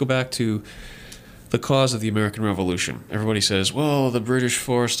 okay, let's go back to the cause of the American Revolution. Everybody says, well, the British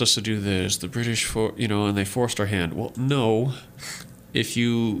forced us to do this. The British, and they forced our hand. Well, no. If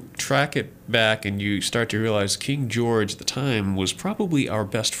you track it back and you start to realize King George at the time was probably our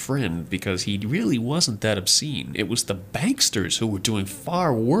best friend because he really wasn't that obscene. It was the banksters who were doing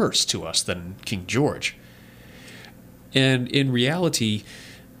far worse to us than King George. And in reality,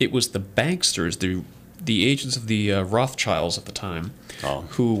 it was the banksters, the agents of the Rothschilds at the time,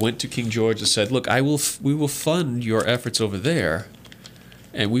 who went to King George and said, look, we will fund your efforts over there,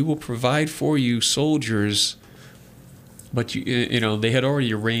 and we will provide for you soldiers. But they had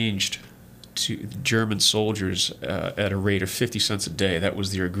already arranged to German soldiers at a rate of 50 cents a day. That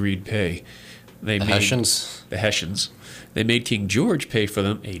was their agreed pay. The Hessians. They made King George pay for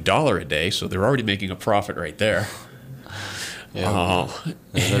them $1 a day, so they're already making a profit right there. Yeah,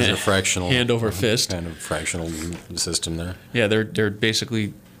 there's a fractional hand over fist kind of fractional system there. Yeah, they're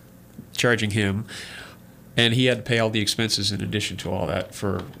basically charging him, and he had to pay all the expenses in addition to all that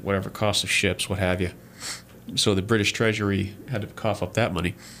for whatever cost of ships, what have you. So the British Treasury had to cough up that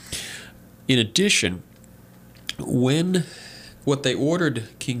money. In addition, what they ordered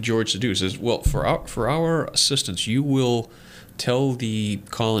King George to do is, well, for our assistance, you will tell the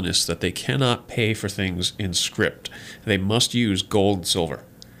colonists that they cannot pay for things in script. They must use gold and silver.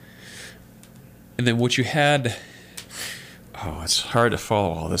 And then what you had, it's hard to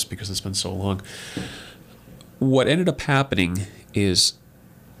follow all this because it's been so long. What ended up happening is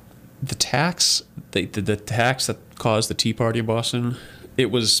the tax that caused the Tea Party in Boston,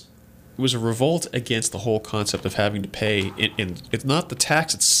 it was a revolt against the whole concept of having to pay. It's not the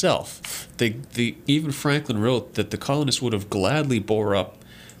tax itself. Even Franklin wrote that the colonists would have gladly bore up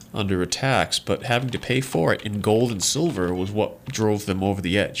under a tax, but having to pay for it in gold and silver was what drove them over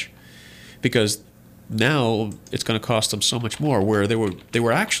the edge. Because now it's going to cost them so much more, where they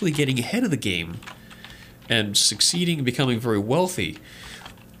were actually getting ahead of the game and succeeding and becoming very wealthy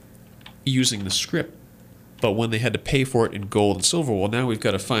using the script. But when they had to pay for it in gold and silver, well, now we've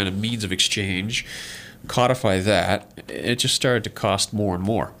got to find a means of exchange, codify that. It just started to cost more and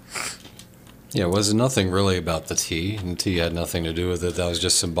more. Yeah, it was nothing really about the tea, and tea had nothing to do with it. That was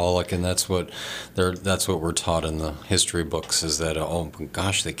just symbolic, and that's what we're taught in the history books, is that, oh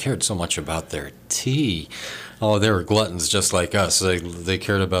gosh, they cared so much about their tea. Oh, they were gluttons just like us. They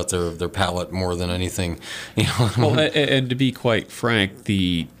cared about their palate more than anything. Well, and to be quite frank,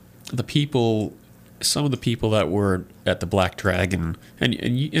 the people, some of the people that were at the Black Dragon, and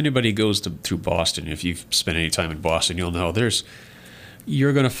anybody goes through Boston, if you've spent any time in Boston, you'll know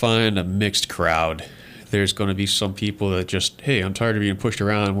you're going to find a mixed crowd. There's going to be some people that just, hey, I'm tired of being pushed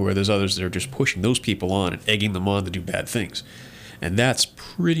around, where there's others that are just pushing those people on and egging them on to do bad things. And that's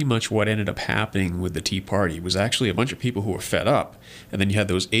pretty much what ended up happening with the Tea Party. It was actually a bunch of people who were fed up, and then you had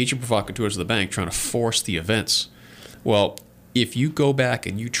those agent provocateurs of the bank trying to force the events. Well, if you go back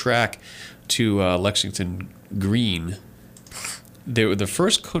and you track to Lexington Green, the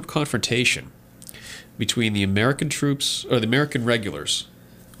first confrontation between the American troops, or the American regulars,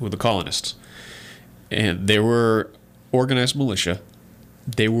 with the colonists, and they were organized militia.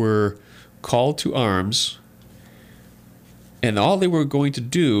 They were called to arms, and all they were going to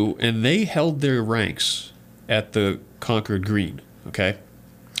do, and they held their ranks at the Concord Green, okay?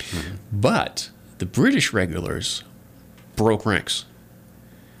 Mm-hmm. But the British regulars broke ranks,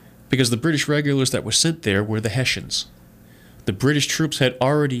 because the British regulars that were sent there were the Hessians. The British troops had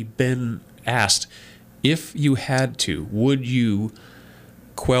already been asked, if you had to, would you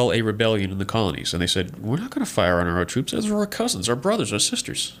quell a rebellion in the colonies? And they said, we're not going to fire on our troops. Those are our cousins, our brothers, our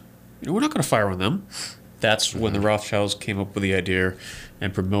sisters. We're not going to fire on them. That's when the Rothschilds came up with the idea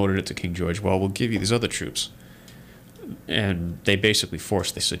and promoted it to King George. Well, we'll give you these other troops. And they basically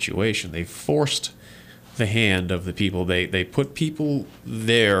forced the situation. They forced the hand of the people. They put people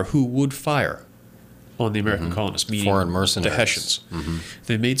there who would fire on the American colonists, meaning foreign mercenaries. The Hessians. Mm-hmm.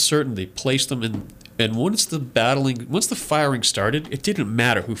 They made certain they placed them in. And once the firing started, it didn't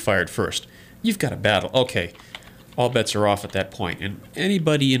matter who fired first. You've got a battle. Okay, all bets are off at that point. And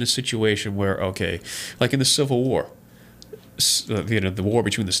anybody in a situation where, okay, like in the Civil War, the war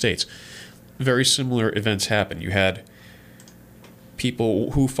between the states, very similar events happened. You had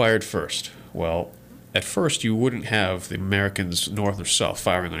people who fired first. Well, at first you wouldn't have the Americans north or south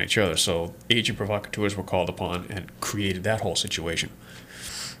firing on each other, so agent provocateurs were called upon and created that whole situation.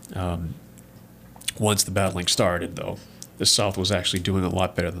 Once the battling started, though, the South was actually doing a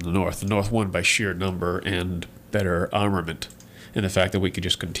lot better than the North. The North won by sheer number and better armament, and the fact that we could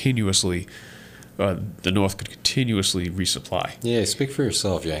just continuously, the North could continuously resupply. Yeah, speak for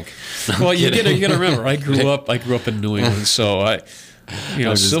yourself, Yank. Well, you gotta remember, I grew up in New England, so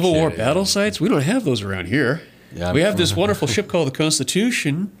Civil War battle sites, we don't have those around here. Yeah, we have this wonderful ship called the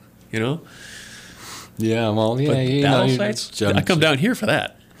Constitution, Yeah, well, yeah, but battle sites, I come down here for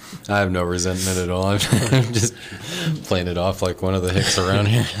that. I have no resentment at all. I'm just playing it off like one of the hicks around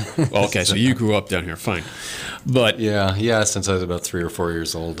here. Okay, so you grew up down here, fine. But yeah, since I was about 3 or 4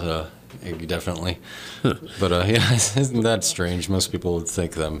 years old, definitely. But isn't that strange? Most people would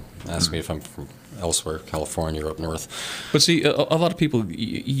think ask me if I'm from elsewhere, California or up north. But see, a lot of people,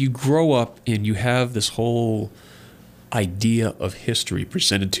 you grow up and you have this whole idea of history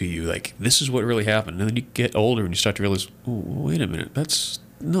presented to you, like this is what really happened, and then you get older and you start to realize, oh, wait a minute,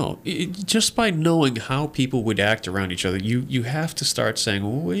 just by knowing how people would act around each other, you have to start saying,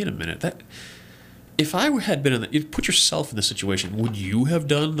 well, wait a minute, that if I had been put yourself in the situation, would you have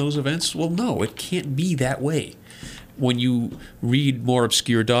done those events? Well, no, it can't be that way. When you read more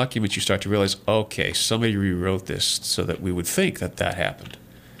obscure documents, you start to realize, okay, somebody rewrote this so that we would think that happened.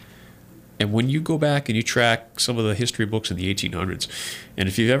 And when you go back and you track some of the history books in the 1800s, and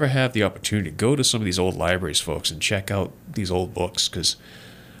if you ever have the opportunity, go to some of these old libraries, folks, and check out these old books, because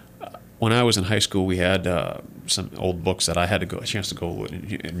when I was in high school, we had some old books that I had a chance to go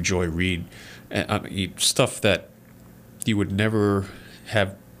and enjoy read, stuff that you would never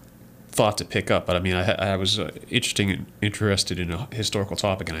have thought to pick up. But I mean, I was interested in a historical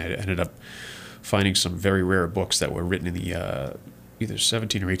topic, and I ended up finding some very rare books that were written in the either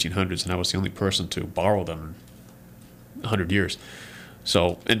 17 or 1800s, and I was the only person to borrow them in 100 years.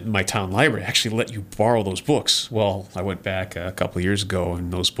 So, and my town library actually let you borrow those books. Well, I went back a couple of years ago,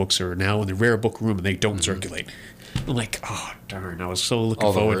 and those books are now in the rare book room, and they don't circulate. I'm like, oh, darn, I was so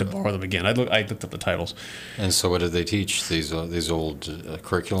looking forward to borrow them again. I looked up the titles. And so what did they teach, these old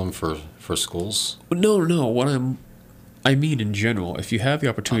curriculum for schools? No, I mean in general, if you have the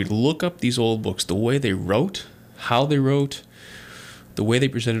opportunity to look up these old books, the way they wrote, how they wrote, the way they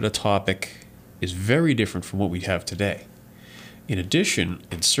presented a topic is very different from what we have today. In addition,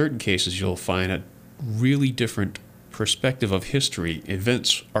 in certain cases, you'll find a really different perspective of history.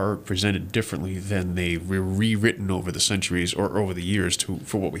 Events are presented differently than they were rewritten over the centuries or over the years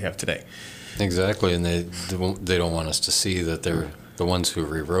for what we have today. Exactly, and they don't want us to see that they're the ones who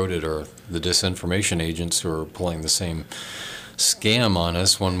rewrote it are the disinformation agents who are pulling the same scam on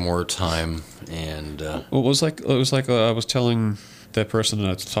us one more time. And well, it was like I was telling that person that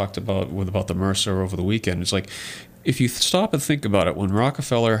I talked about the Mercer over the weekend. It's like, if you stop and think about it, when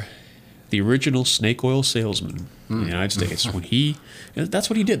Rockefeller, the original snake oil salesman in the United States, that's what he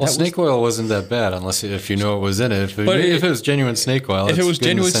did. Well, snake oil wasn't that bad if you know it was in it. If it was genuine snake oil, if it was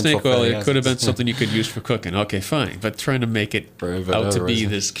genuine snake oil, it could have been something you could use for cooking. Okay, fine. But trying to make it out to be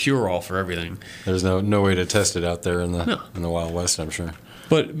this cure-all for everything. There's no way to test it out there in the Wild West, I'm sure.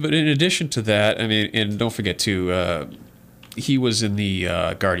 But in addition to that, I mean, and don't forget too, he was in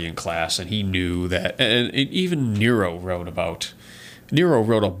the Guardian class, and he knew that. And even Nero wrote a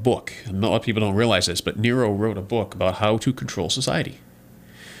book. A lot of people don't realize this, but Nero wrote a book about how to control society.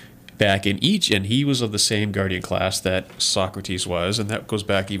 Back in Egypt, and he was of the same Guardian class that Socrates was, and that goes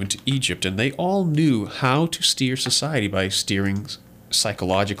back even to Egypt. And they all knew how to steer society by steering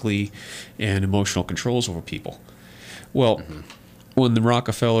psychologically and emotional controls over people. Well, when the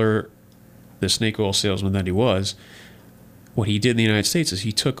Rockefeller, the snake oil salesman that he was, what he did in the United States is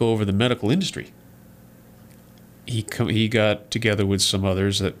he took over the medical industry. He got together with some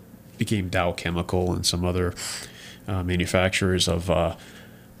others that became Dow Chemical and some other manufacturers of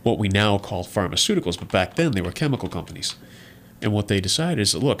what we now call pharmaceuticals, but back then they were chemical companies. And what they decided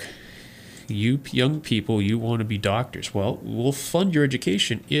is that, look, you young people, you want to be doctors. Well, we'll fund your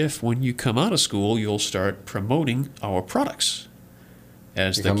education if when you come out of school, you'll start promoting our products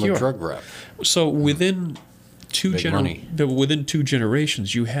as the cure. Become a drug rep. So within two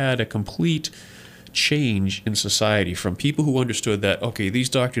generations, you had a complete change in society from people who understood that, okay, these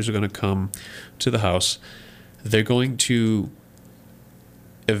doctors are going to come to the house, they're going to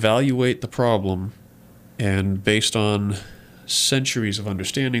evaluate the problem, and based on centuries of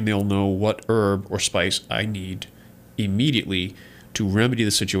understanding, they'll know what herb or spice I need immediately to remedy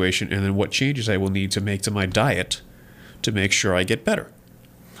the situation, and then what changes I will need to make to my diet to make sure I get better.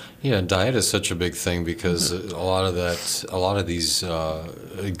 Yeah, diet is such a big thing because a lot of these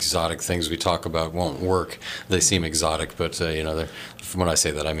exotic things we talk about won't work. They seem exotic, but when I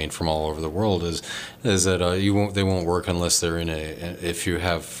say that, I mean from all over the world. Is that they won't work unless they're if you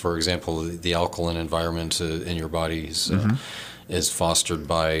have, for example, the alkaline environment in your body is fostered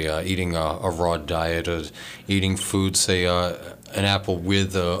by eating a raw diet, eating food, say. An apple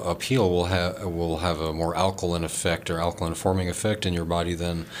with a peel will have a more alkaline effect or alkaline forming effect in your body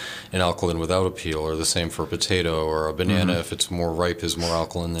than an alkaline without a peel, or the same for a potato or a banana. If it's more ripe, is more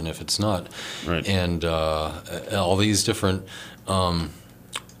alkaline than if it's not. Right. And all these different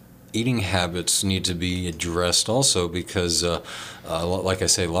eating habits need to be addressed also because, like I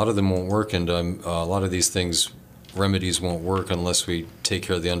say, a lot of them won't work, and a lot of these remedies won't work unless we take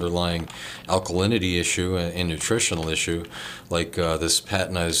care of the underlying alkalinity issue and nutritional issue, like this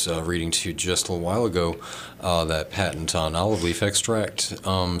patent I was reading to you just a little while ago, that patent on olive leaf extract,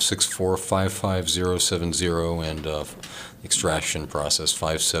 6455070, and extraction process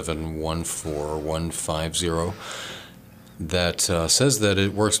 5714150, that says that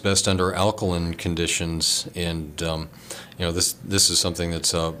it works best under alkaline conditions, and this is something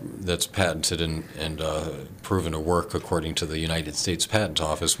that's patented and proven to work according to the United States Patent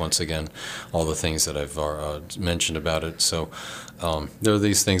Office. Once again, all the things that I've mentioned about it. So there are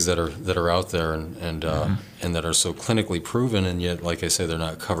these things that are out there and that are so clinically proven, and yet, like I say, they're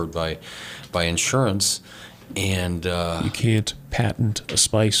not covered by insurance. And you can't patent a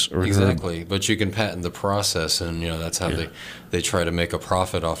spice or exactly, but you can patent the process, and that's how they try to make a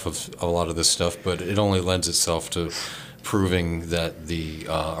profit off of a lot of this stuff. But it only lends itself to proving that the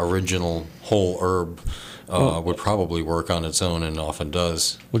original whole herb would probably work on its own, and often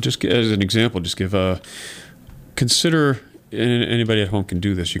does. Well, just as an example, consider. Anybody at home can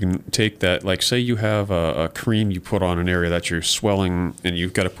do this. You can take that, like say you have a cream you put on an area that you're swelling, and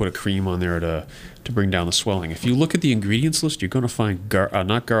you've got to put a cream on there to bring down the swelling. If you look at the ingredients list, you're going to find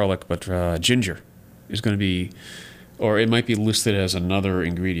not garlic, but ginger is going to be, or it might be listed as another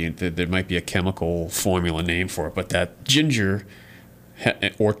ingredient. There might be a chemical formula name for it, but that ginger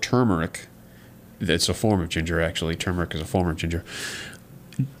or turmeric, that's a form of ginger actually. Turmeric is a form of ginger.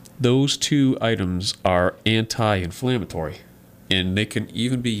 Those two items are anti-inflammatory, and they can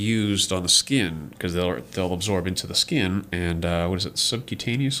even be used on the skin because they'll absorb into the skin, and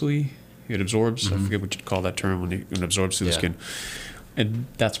subcutaneously it absorbs. I forget what you'd call that term when it absorbs through the skin, and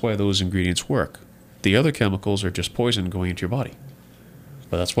that's why those ingredients work. The other chemicals are just poison going into your body,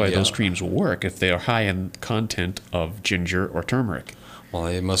 but that's why those creams will work if they are high in content of ginger or turmeric. Well,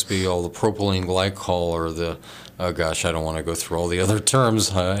 it must be all the propylene glycol or the, I don't want to go through all the other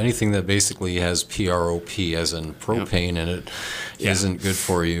terms. Anything that basically has PROP, as in propane, in it isn't good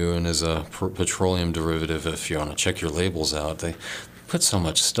for you, and is a petroleum derivative. If you want to check your labels out, they put so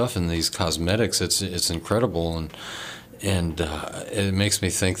much stuff in these cosmetics. It's incredible, and it makes me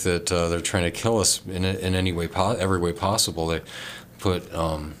think that they're trying to kill us in any way, every way possible. They put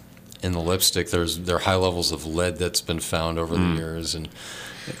in the lipstick, there are high levels of lead that's been found over the years, and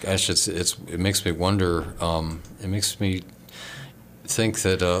gosh, it makes me wonder. It makes me think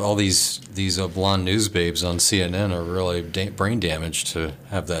that all these blonde news babes on CNN are really brain damaged to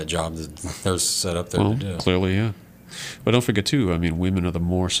have that job that they're set up there to do. Clearly, yeah. But don't forget too. I mean, women are the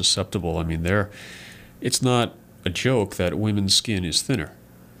more susceptible. I mean, it's not a joke that women's skin is thinner.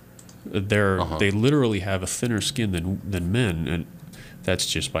 They literally have a thinner skin than men, and that's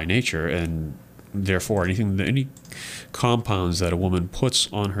just by nature, and therefore any compounds that a woman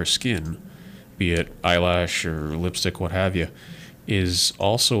puts on her skin, be it eyelash or lipstick, what have you, is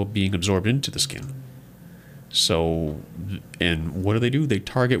also being absorbed into the skin. So, and what do? They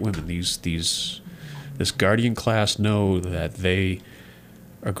target women. This guardian class know that they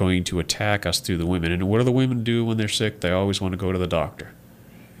are going to attack us through the women. And what do the women do when they're sick? They always want to go to the doctor.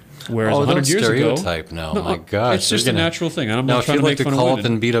 Whereas 100 years stereotype ago, now. My gosh, it's just a natural thing. I'm now, not trying to make fun of women. If you'd like to call up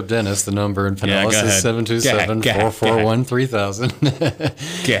and beat up Dennis, the number in Pinellas is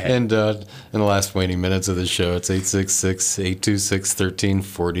 727-441-3000. And in the last waning minutes of the show, it's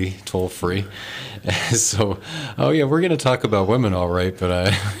 866-826-1340, toll free. So, we're going to talk about women, all right,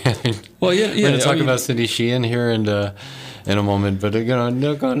 but we're going to talk about Cindy Sheehan here in a moment, but go on,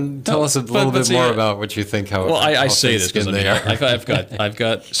 tell us a little bit more about what you think. I say this because I've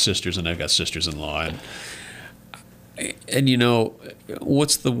got sisters and I've got sisters-in-law, and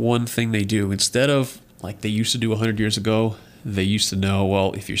what's the one thing they do instead of like they used to do 100 years ago? They used to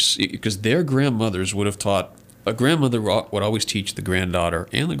know because their grandmothers would have taught. A grandmother would always teach the granddaughter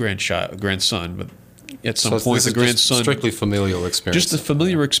and the grandson, but at some point the grandson, strictly familial experience. Just the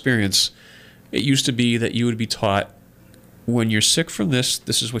familiar experience. It used to be that you would be taught when you're sick from this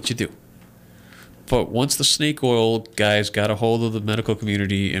is what you do. But once the snake oil guys got a hold of the medical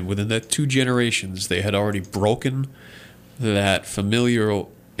community, and within that 2 generations, they had already broken that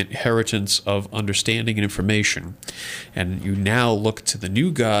familial inheritance of understanding and information, and you now look to the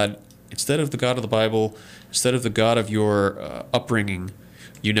new God, instead of the God of the Bible, instead of the God of your upbringing,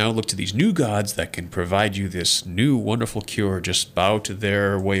 you now look to these new gods that can provide you this new wonderful cure. Just bow to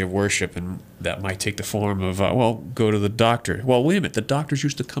their way of worship, and that might take the form of, go to the doctor. Well, wait a minute, the doctors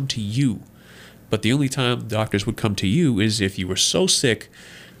used to come to you. But the only time doctors would come to you is if you were so sick,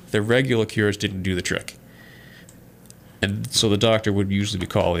 the regular cures didn't do the trick. And so the doctor would usually be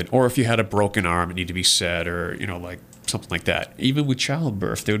called in. Or if you had a broken arm and need to be set, or, like something like that. Even with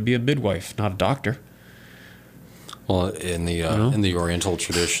childbirth, there would be a midwife, not a doctor. Well, in the Oriental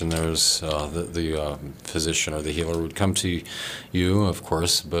tradition, there's the physician or the healer would come to you, of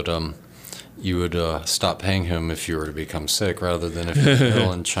course, but you would stop paying him if you were to become sick, rather than if you're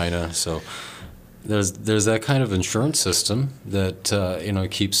ill in China. So there's that kind of insurance system that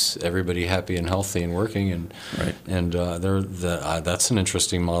keeps everybody happy and healthy and working, and right. And that's an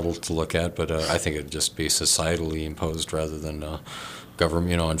interesting model to look at. But I think it'd just be societally imposed rather than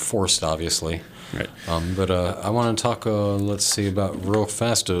government, enforced, obviously. Right. But I want to talk, let's see, about real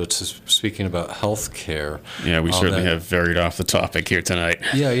fast, speaking about health care. Yeah, we certainly have varied off the topic here tonight.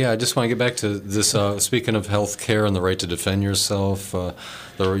 Yeah, I just want to get back to this, speaking of health care and the right to defend yourself.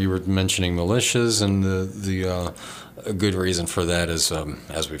 You were mentioning militias, and a good reason for that is,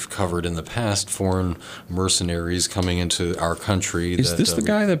 as we've covered in the past, foreign mercenaries coming into our country. Is this the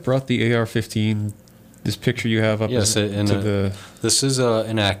guy that brought the AR-15? This picture you have up? Yes, this is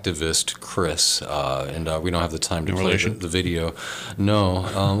an activist, Chris, and we don't have the time to play the video. No,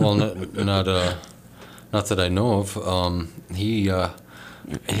 well, not that I know of.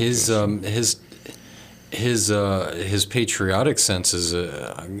 His patriotic sense is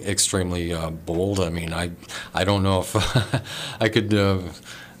extremely bold. I mean, I don't know if I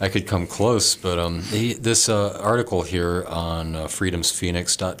could come close, but this article here on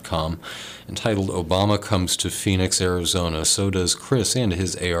freedomsphoenix.com, entitled "Obama Comes to Phoenix, Arizona, So Does Chris and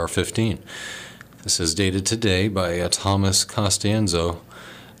His AR-15." This is dated today by Thomas Costanzo.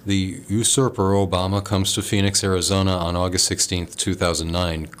 The usurper Obama comes to Phoenix, Arizona on August 16,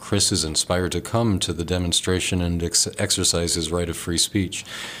 2009. Chris is inspired to come to the demonstration and exercise his right of free speech,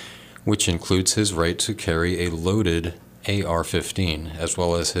 which includes his right to carry a loaded AR-15, as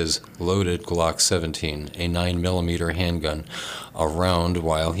well as his loaded Glock 17, a 9mm handgun, around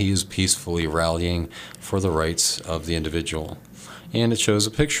while he is peacefully rallying for the rights of the individual. And it shows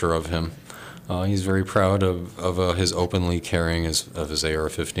a picture of him. He's very proud of his openly carrying of his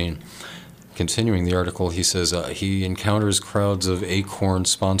AR-15. Continuing the article, he says he encounters crowds of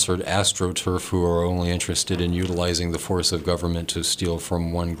Acorn-sponsored AstroTurf who are only interested in utilizing the force of government to steal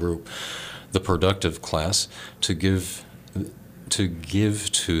from one group, the productive class, to give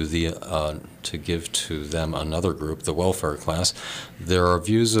to them another group, the welfare class. There are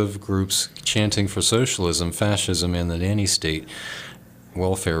views of groups chanting for socialism, fascism, and the nanny state,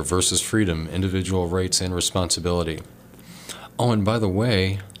 welfare versus freedom, individual rights and responsibility. Oh, and by the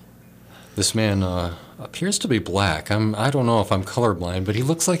way, this man appears to be black. I don't know if I'm colorblind, but he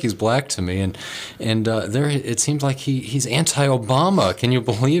looks like he's black to me, and there it seems like he's anti-Obama. Can you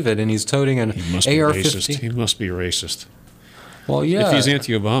believe it? And he's toting an AR-15. He must be racist. Well, yeah. If he's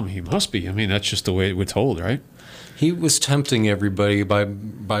anti-Obama, he must be. I mean, that's just the way we're told, right? He was tempting everybody by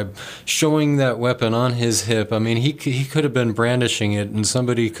showing that weapon on his hip. I mean, he could have been brandishing it, and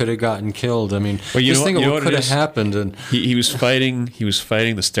somebody could have gotten killed. I mean, just think of what could have happened. And he was fighting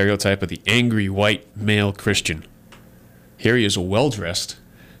the stereotype of the angry white male Christian. Here he is, well-dressed,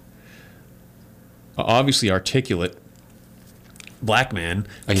 obviously articulate black man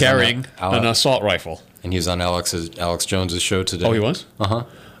carrying an assault rifle. And he was on Alex Jones's show today. Oh, he was? Uh-huh.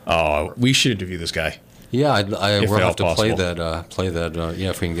 Oh, we should interview this guy. Yeah, I will have to play that. Yeah,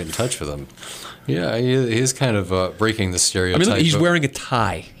 if we can get in touch with him. Yeah, he's kind of breaking the stereotype. I mean, he's wearing a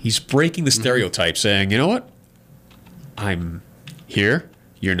tie. He's breaking the stereotype, saying, you know what? I'm here.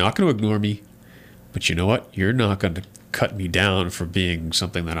 You're not going to ignore me. But you know what? You're not going to cut me down for being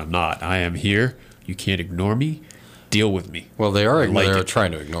something that I'm not. I am here. You can't ignore me. Deal with me. Well, they are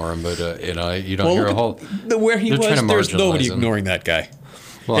trying to ignore him, but you don't hear a whole. Where he was, there's nobody ignoring that guy.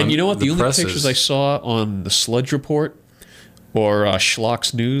 Well, and you know what? The only pictures I saw on the Sludge Report or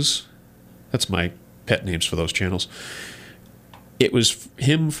Schlock's News, that's my pet names for those channels, it was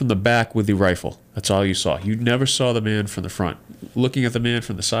him from the back with the rifle. That's all you saw. You never saw the man from the front. Looking at the man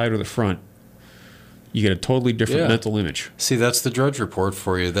from the side or the front, you get a totally different mental image. See, that's the Drudge Report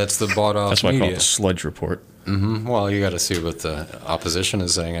for you. That's the bought-off media. That's why I call it the Sludge Report. Well, you got to see what the opposition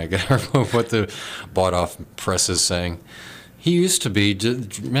is saying, I guess, or what the bought-off press is saying. He used to be,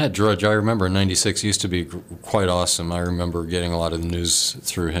 Matt Drudge, I remember in 96, used to be quite awesome. I remember getting a lot of the news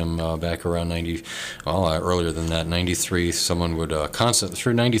through him back around earlier than that, 93. Someone would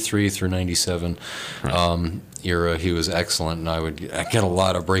through 93, through 97 era, he was excellent, and I get a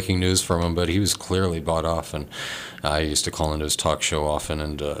lot of breaking news from him, but he was clearly bought off, and I used to call into his talk show often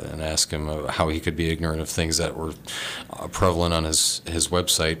and ask him how he could be ignorant of things that were prevalent on his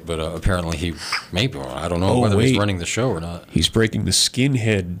website, but apparently I don't know whether he's running the show or not. He's breaking the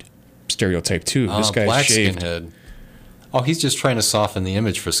skinhead stereotype, too. This guy's black shaved. Skinhead. Oh, he's just trying to soften the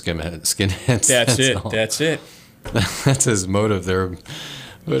image for skinheads. That's it. That's his motive there.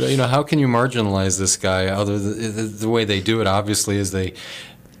 But, how can you marginalize this guy? The way they do it, obviously, is they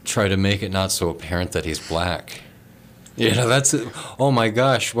try to make it not so apparent that he's black. That's it. Oh, my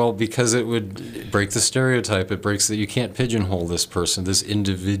gosh. Well, because it would break the stereotype. It breaks that you can't pigeonhole this person, this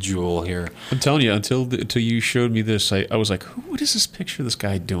individual here. I'm telling you, until you showed me this, I was like, what is this picture of this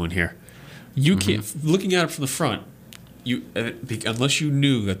guy doing here? You can't, looking at it from the front, unless you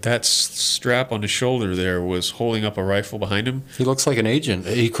knew that strap on his shoulder there was holding up a rifle behind him. He looks like an agent.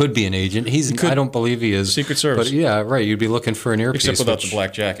 He could be an agent. I don't believe he is. Secret Service. But yeah, right. You'd be looking for an earpiece. Except without the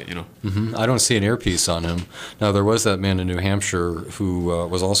black jacket, I don't see an earpiece on him. Now, there was that man in New Hampshire who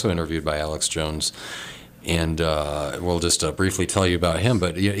was also interviewed by Alex Jones. And we'll just briefly tell you about him.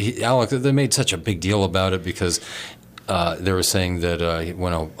 But Alex, they made such a big deal about it because they were saying that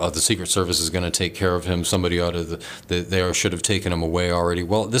the Secret Service is going to take care of him. Somebody they should have taken him away already.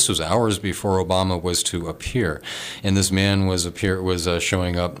 Well, this was hours before Obama was to appear, and this man was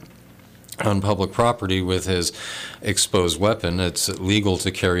showing up on public property with his exposed weapon. It's legal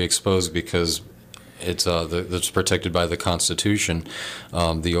to carry exposed because it's protected by the Constitution.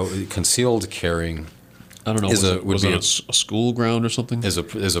 The concealed carrying. I don't know. Was it a school ground or something? Is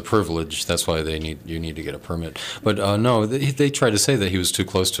a privilege. That's why you need to get a permit. But no, they tried to say that he was too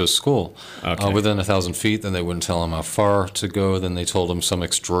close to a school, within 1,000 feet. Then they wouldn't tell him how far to go. Then they told him some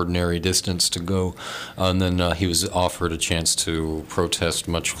extraordinary distance to go, and then he was offered a chance to protest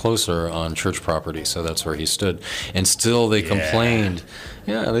much closer on church property. So that's where he stood, and still they complained.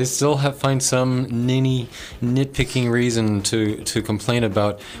 Yeah, they still find some nitpicking reason to complain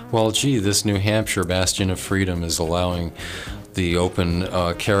about, well, gee, this New Hampshire bastion of freedom is allowing the open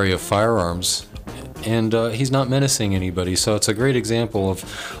carry of firearms, and he's not menacing anybody. So it's a great example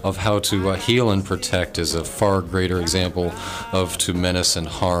of how to heal and protect is a far greater example of to menace and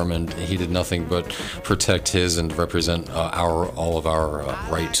harm, and he did nothing but protect his and represent all of our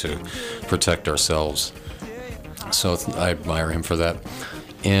right to protect ourselves. So I admire him for that.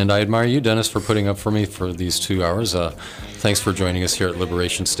 And I admire you, Dennis, for putting up for me for these 2 hours. Thanks for joining us here at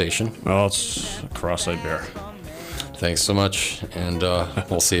Liberation Station. Well, it's a cross-eyed bear. Thanks so much. And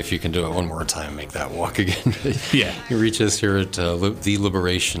we'll see if you can do it one more time, make that walk again. Yeah. You reach us here at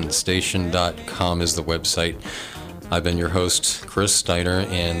theliberationstation.com is the website. I've been your host, Chris Steiner,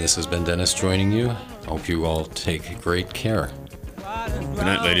 and this has been Dennis joining you. I hope you all take great care. Good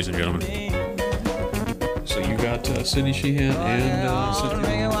night, ladies and gentlemen. So you got Cindy Sheehan and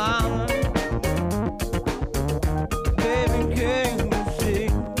Cynthia.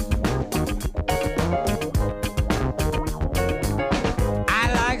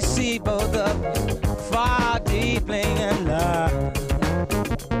 I like to see both of you far deeply in love.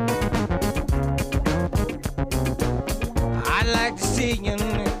 I like to see you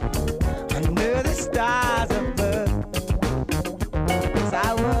under the stars above. 'Cause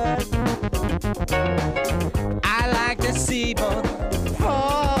I would. I like to see both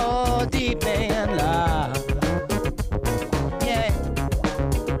fall deeply in love. Yeah.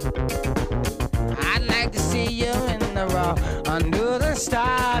 I'd like to see you in the raw under the stars.